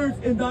my words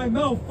in thy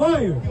mouth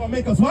fire. You gonna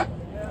make us what?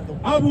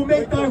 I will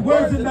make thy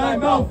words in thy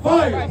mouth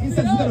fire. Right. He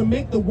says he's gonna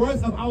make the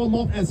words of our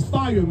mouth as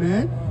fire,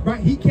 man.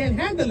 Right? He can't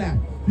handle that.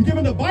 You give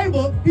him the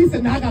Bible, he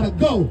said, now I gotta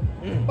go.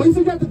 But he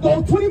said you have to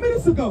go 20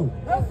 minutes ago.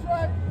 That's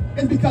right.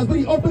 It's because when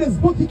he opened his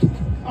book, he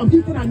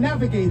cannot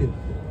navigate it.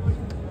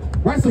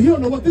 Right? So he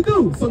don't know what to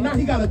do. So now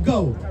he gotta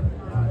go.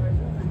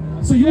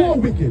 So you are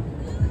wicked.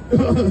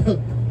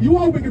 You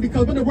are wicked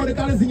because when the word of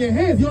God is in your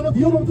hands, you don't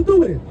know what to do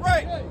with it.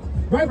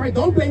 Right.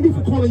 Don't blame me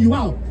for calling you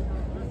out.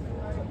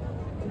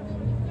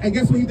 And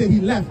guess what he did? He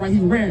left, right? He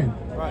ran.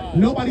 Right.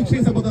 Nobody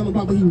chased him on the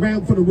block, but he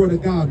ran for the word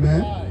of God,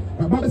 man.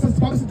 Right. Bible says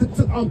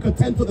to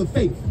contend for the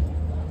faith.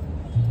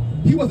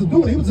 He wasn't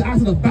doing it. He was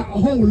asking a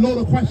whole load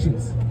of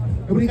questions.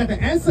 And when he got the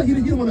answer, he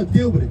didn't want to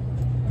deal with it.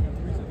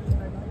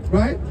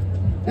 Right?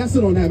 That's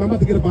it on that, man. I'm about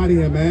to get a body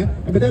here,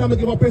 man. But then I'm going to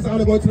give all praise and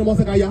honor going to the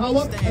Most High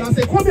Yahweh. And I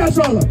say, come here,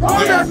 Yasharahla. Come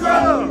here,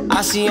 Yasharahla.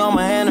 I see all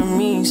my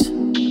enemies.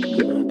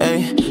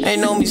 Hey,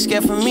 ain't no me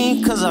scared for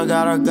me, cause I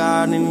got our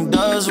God and he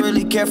does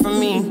really care for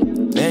me.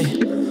 Hey,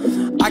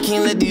 I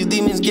can't let these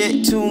demons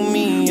get to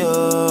me.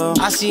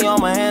 I see all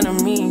my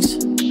enemies.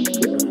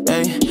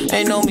 Hey,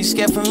 ain't no me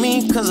scared for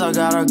me, cause I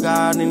got our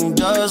God and he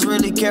does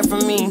really care for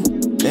me.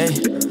 Hey,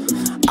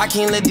 I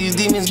can't let these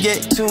demons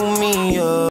get to me.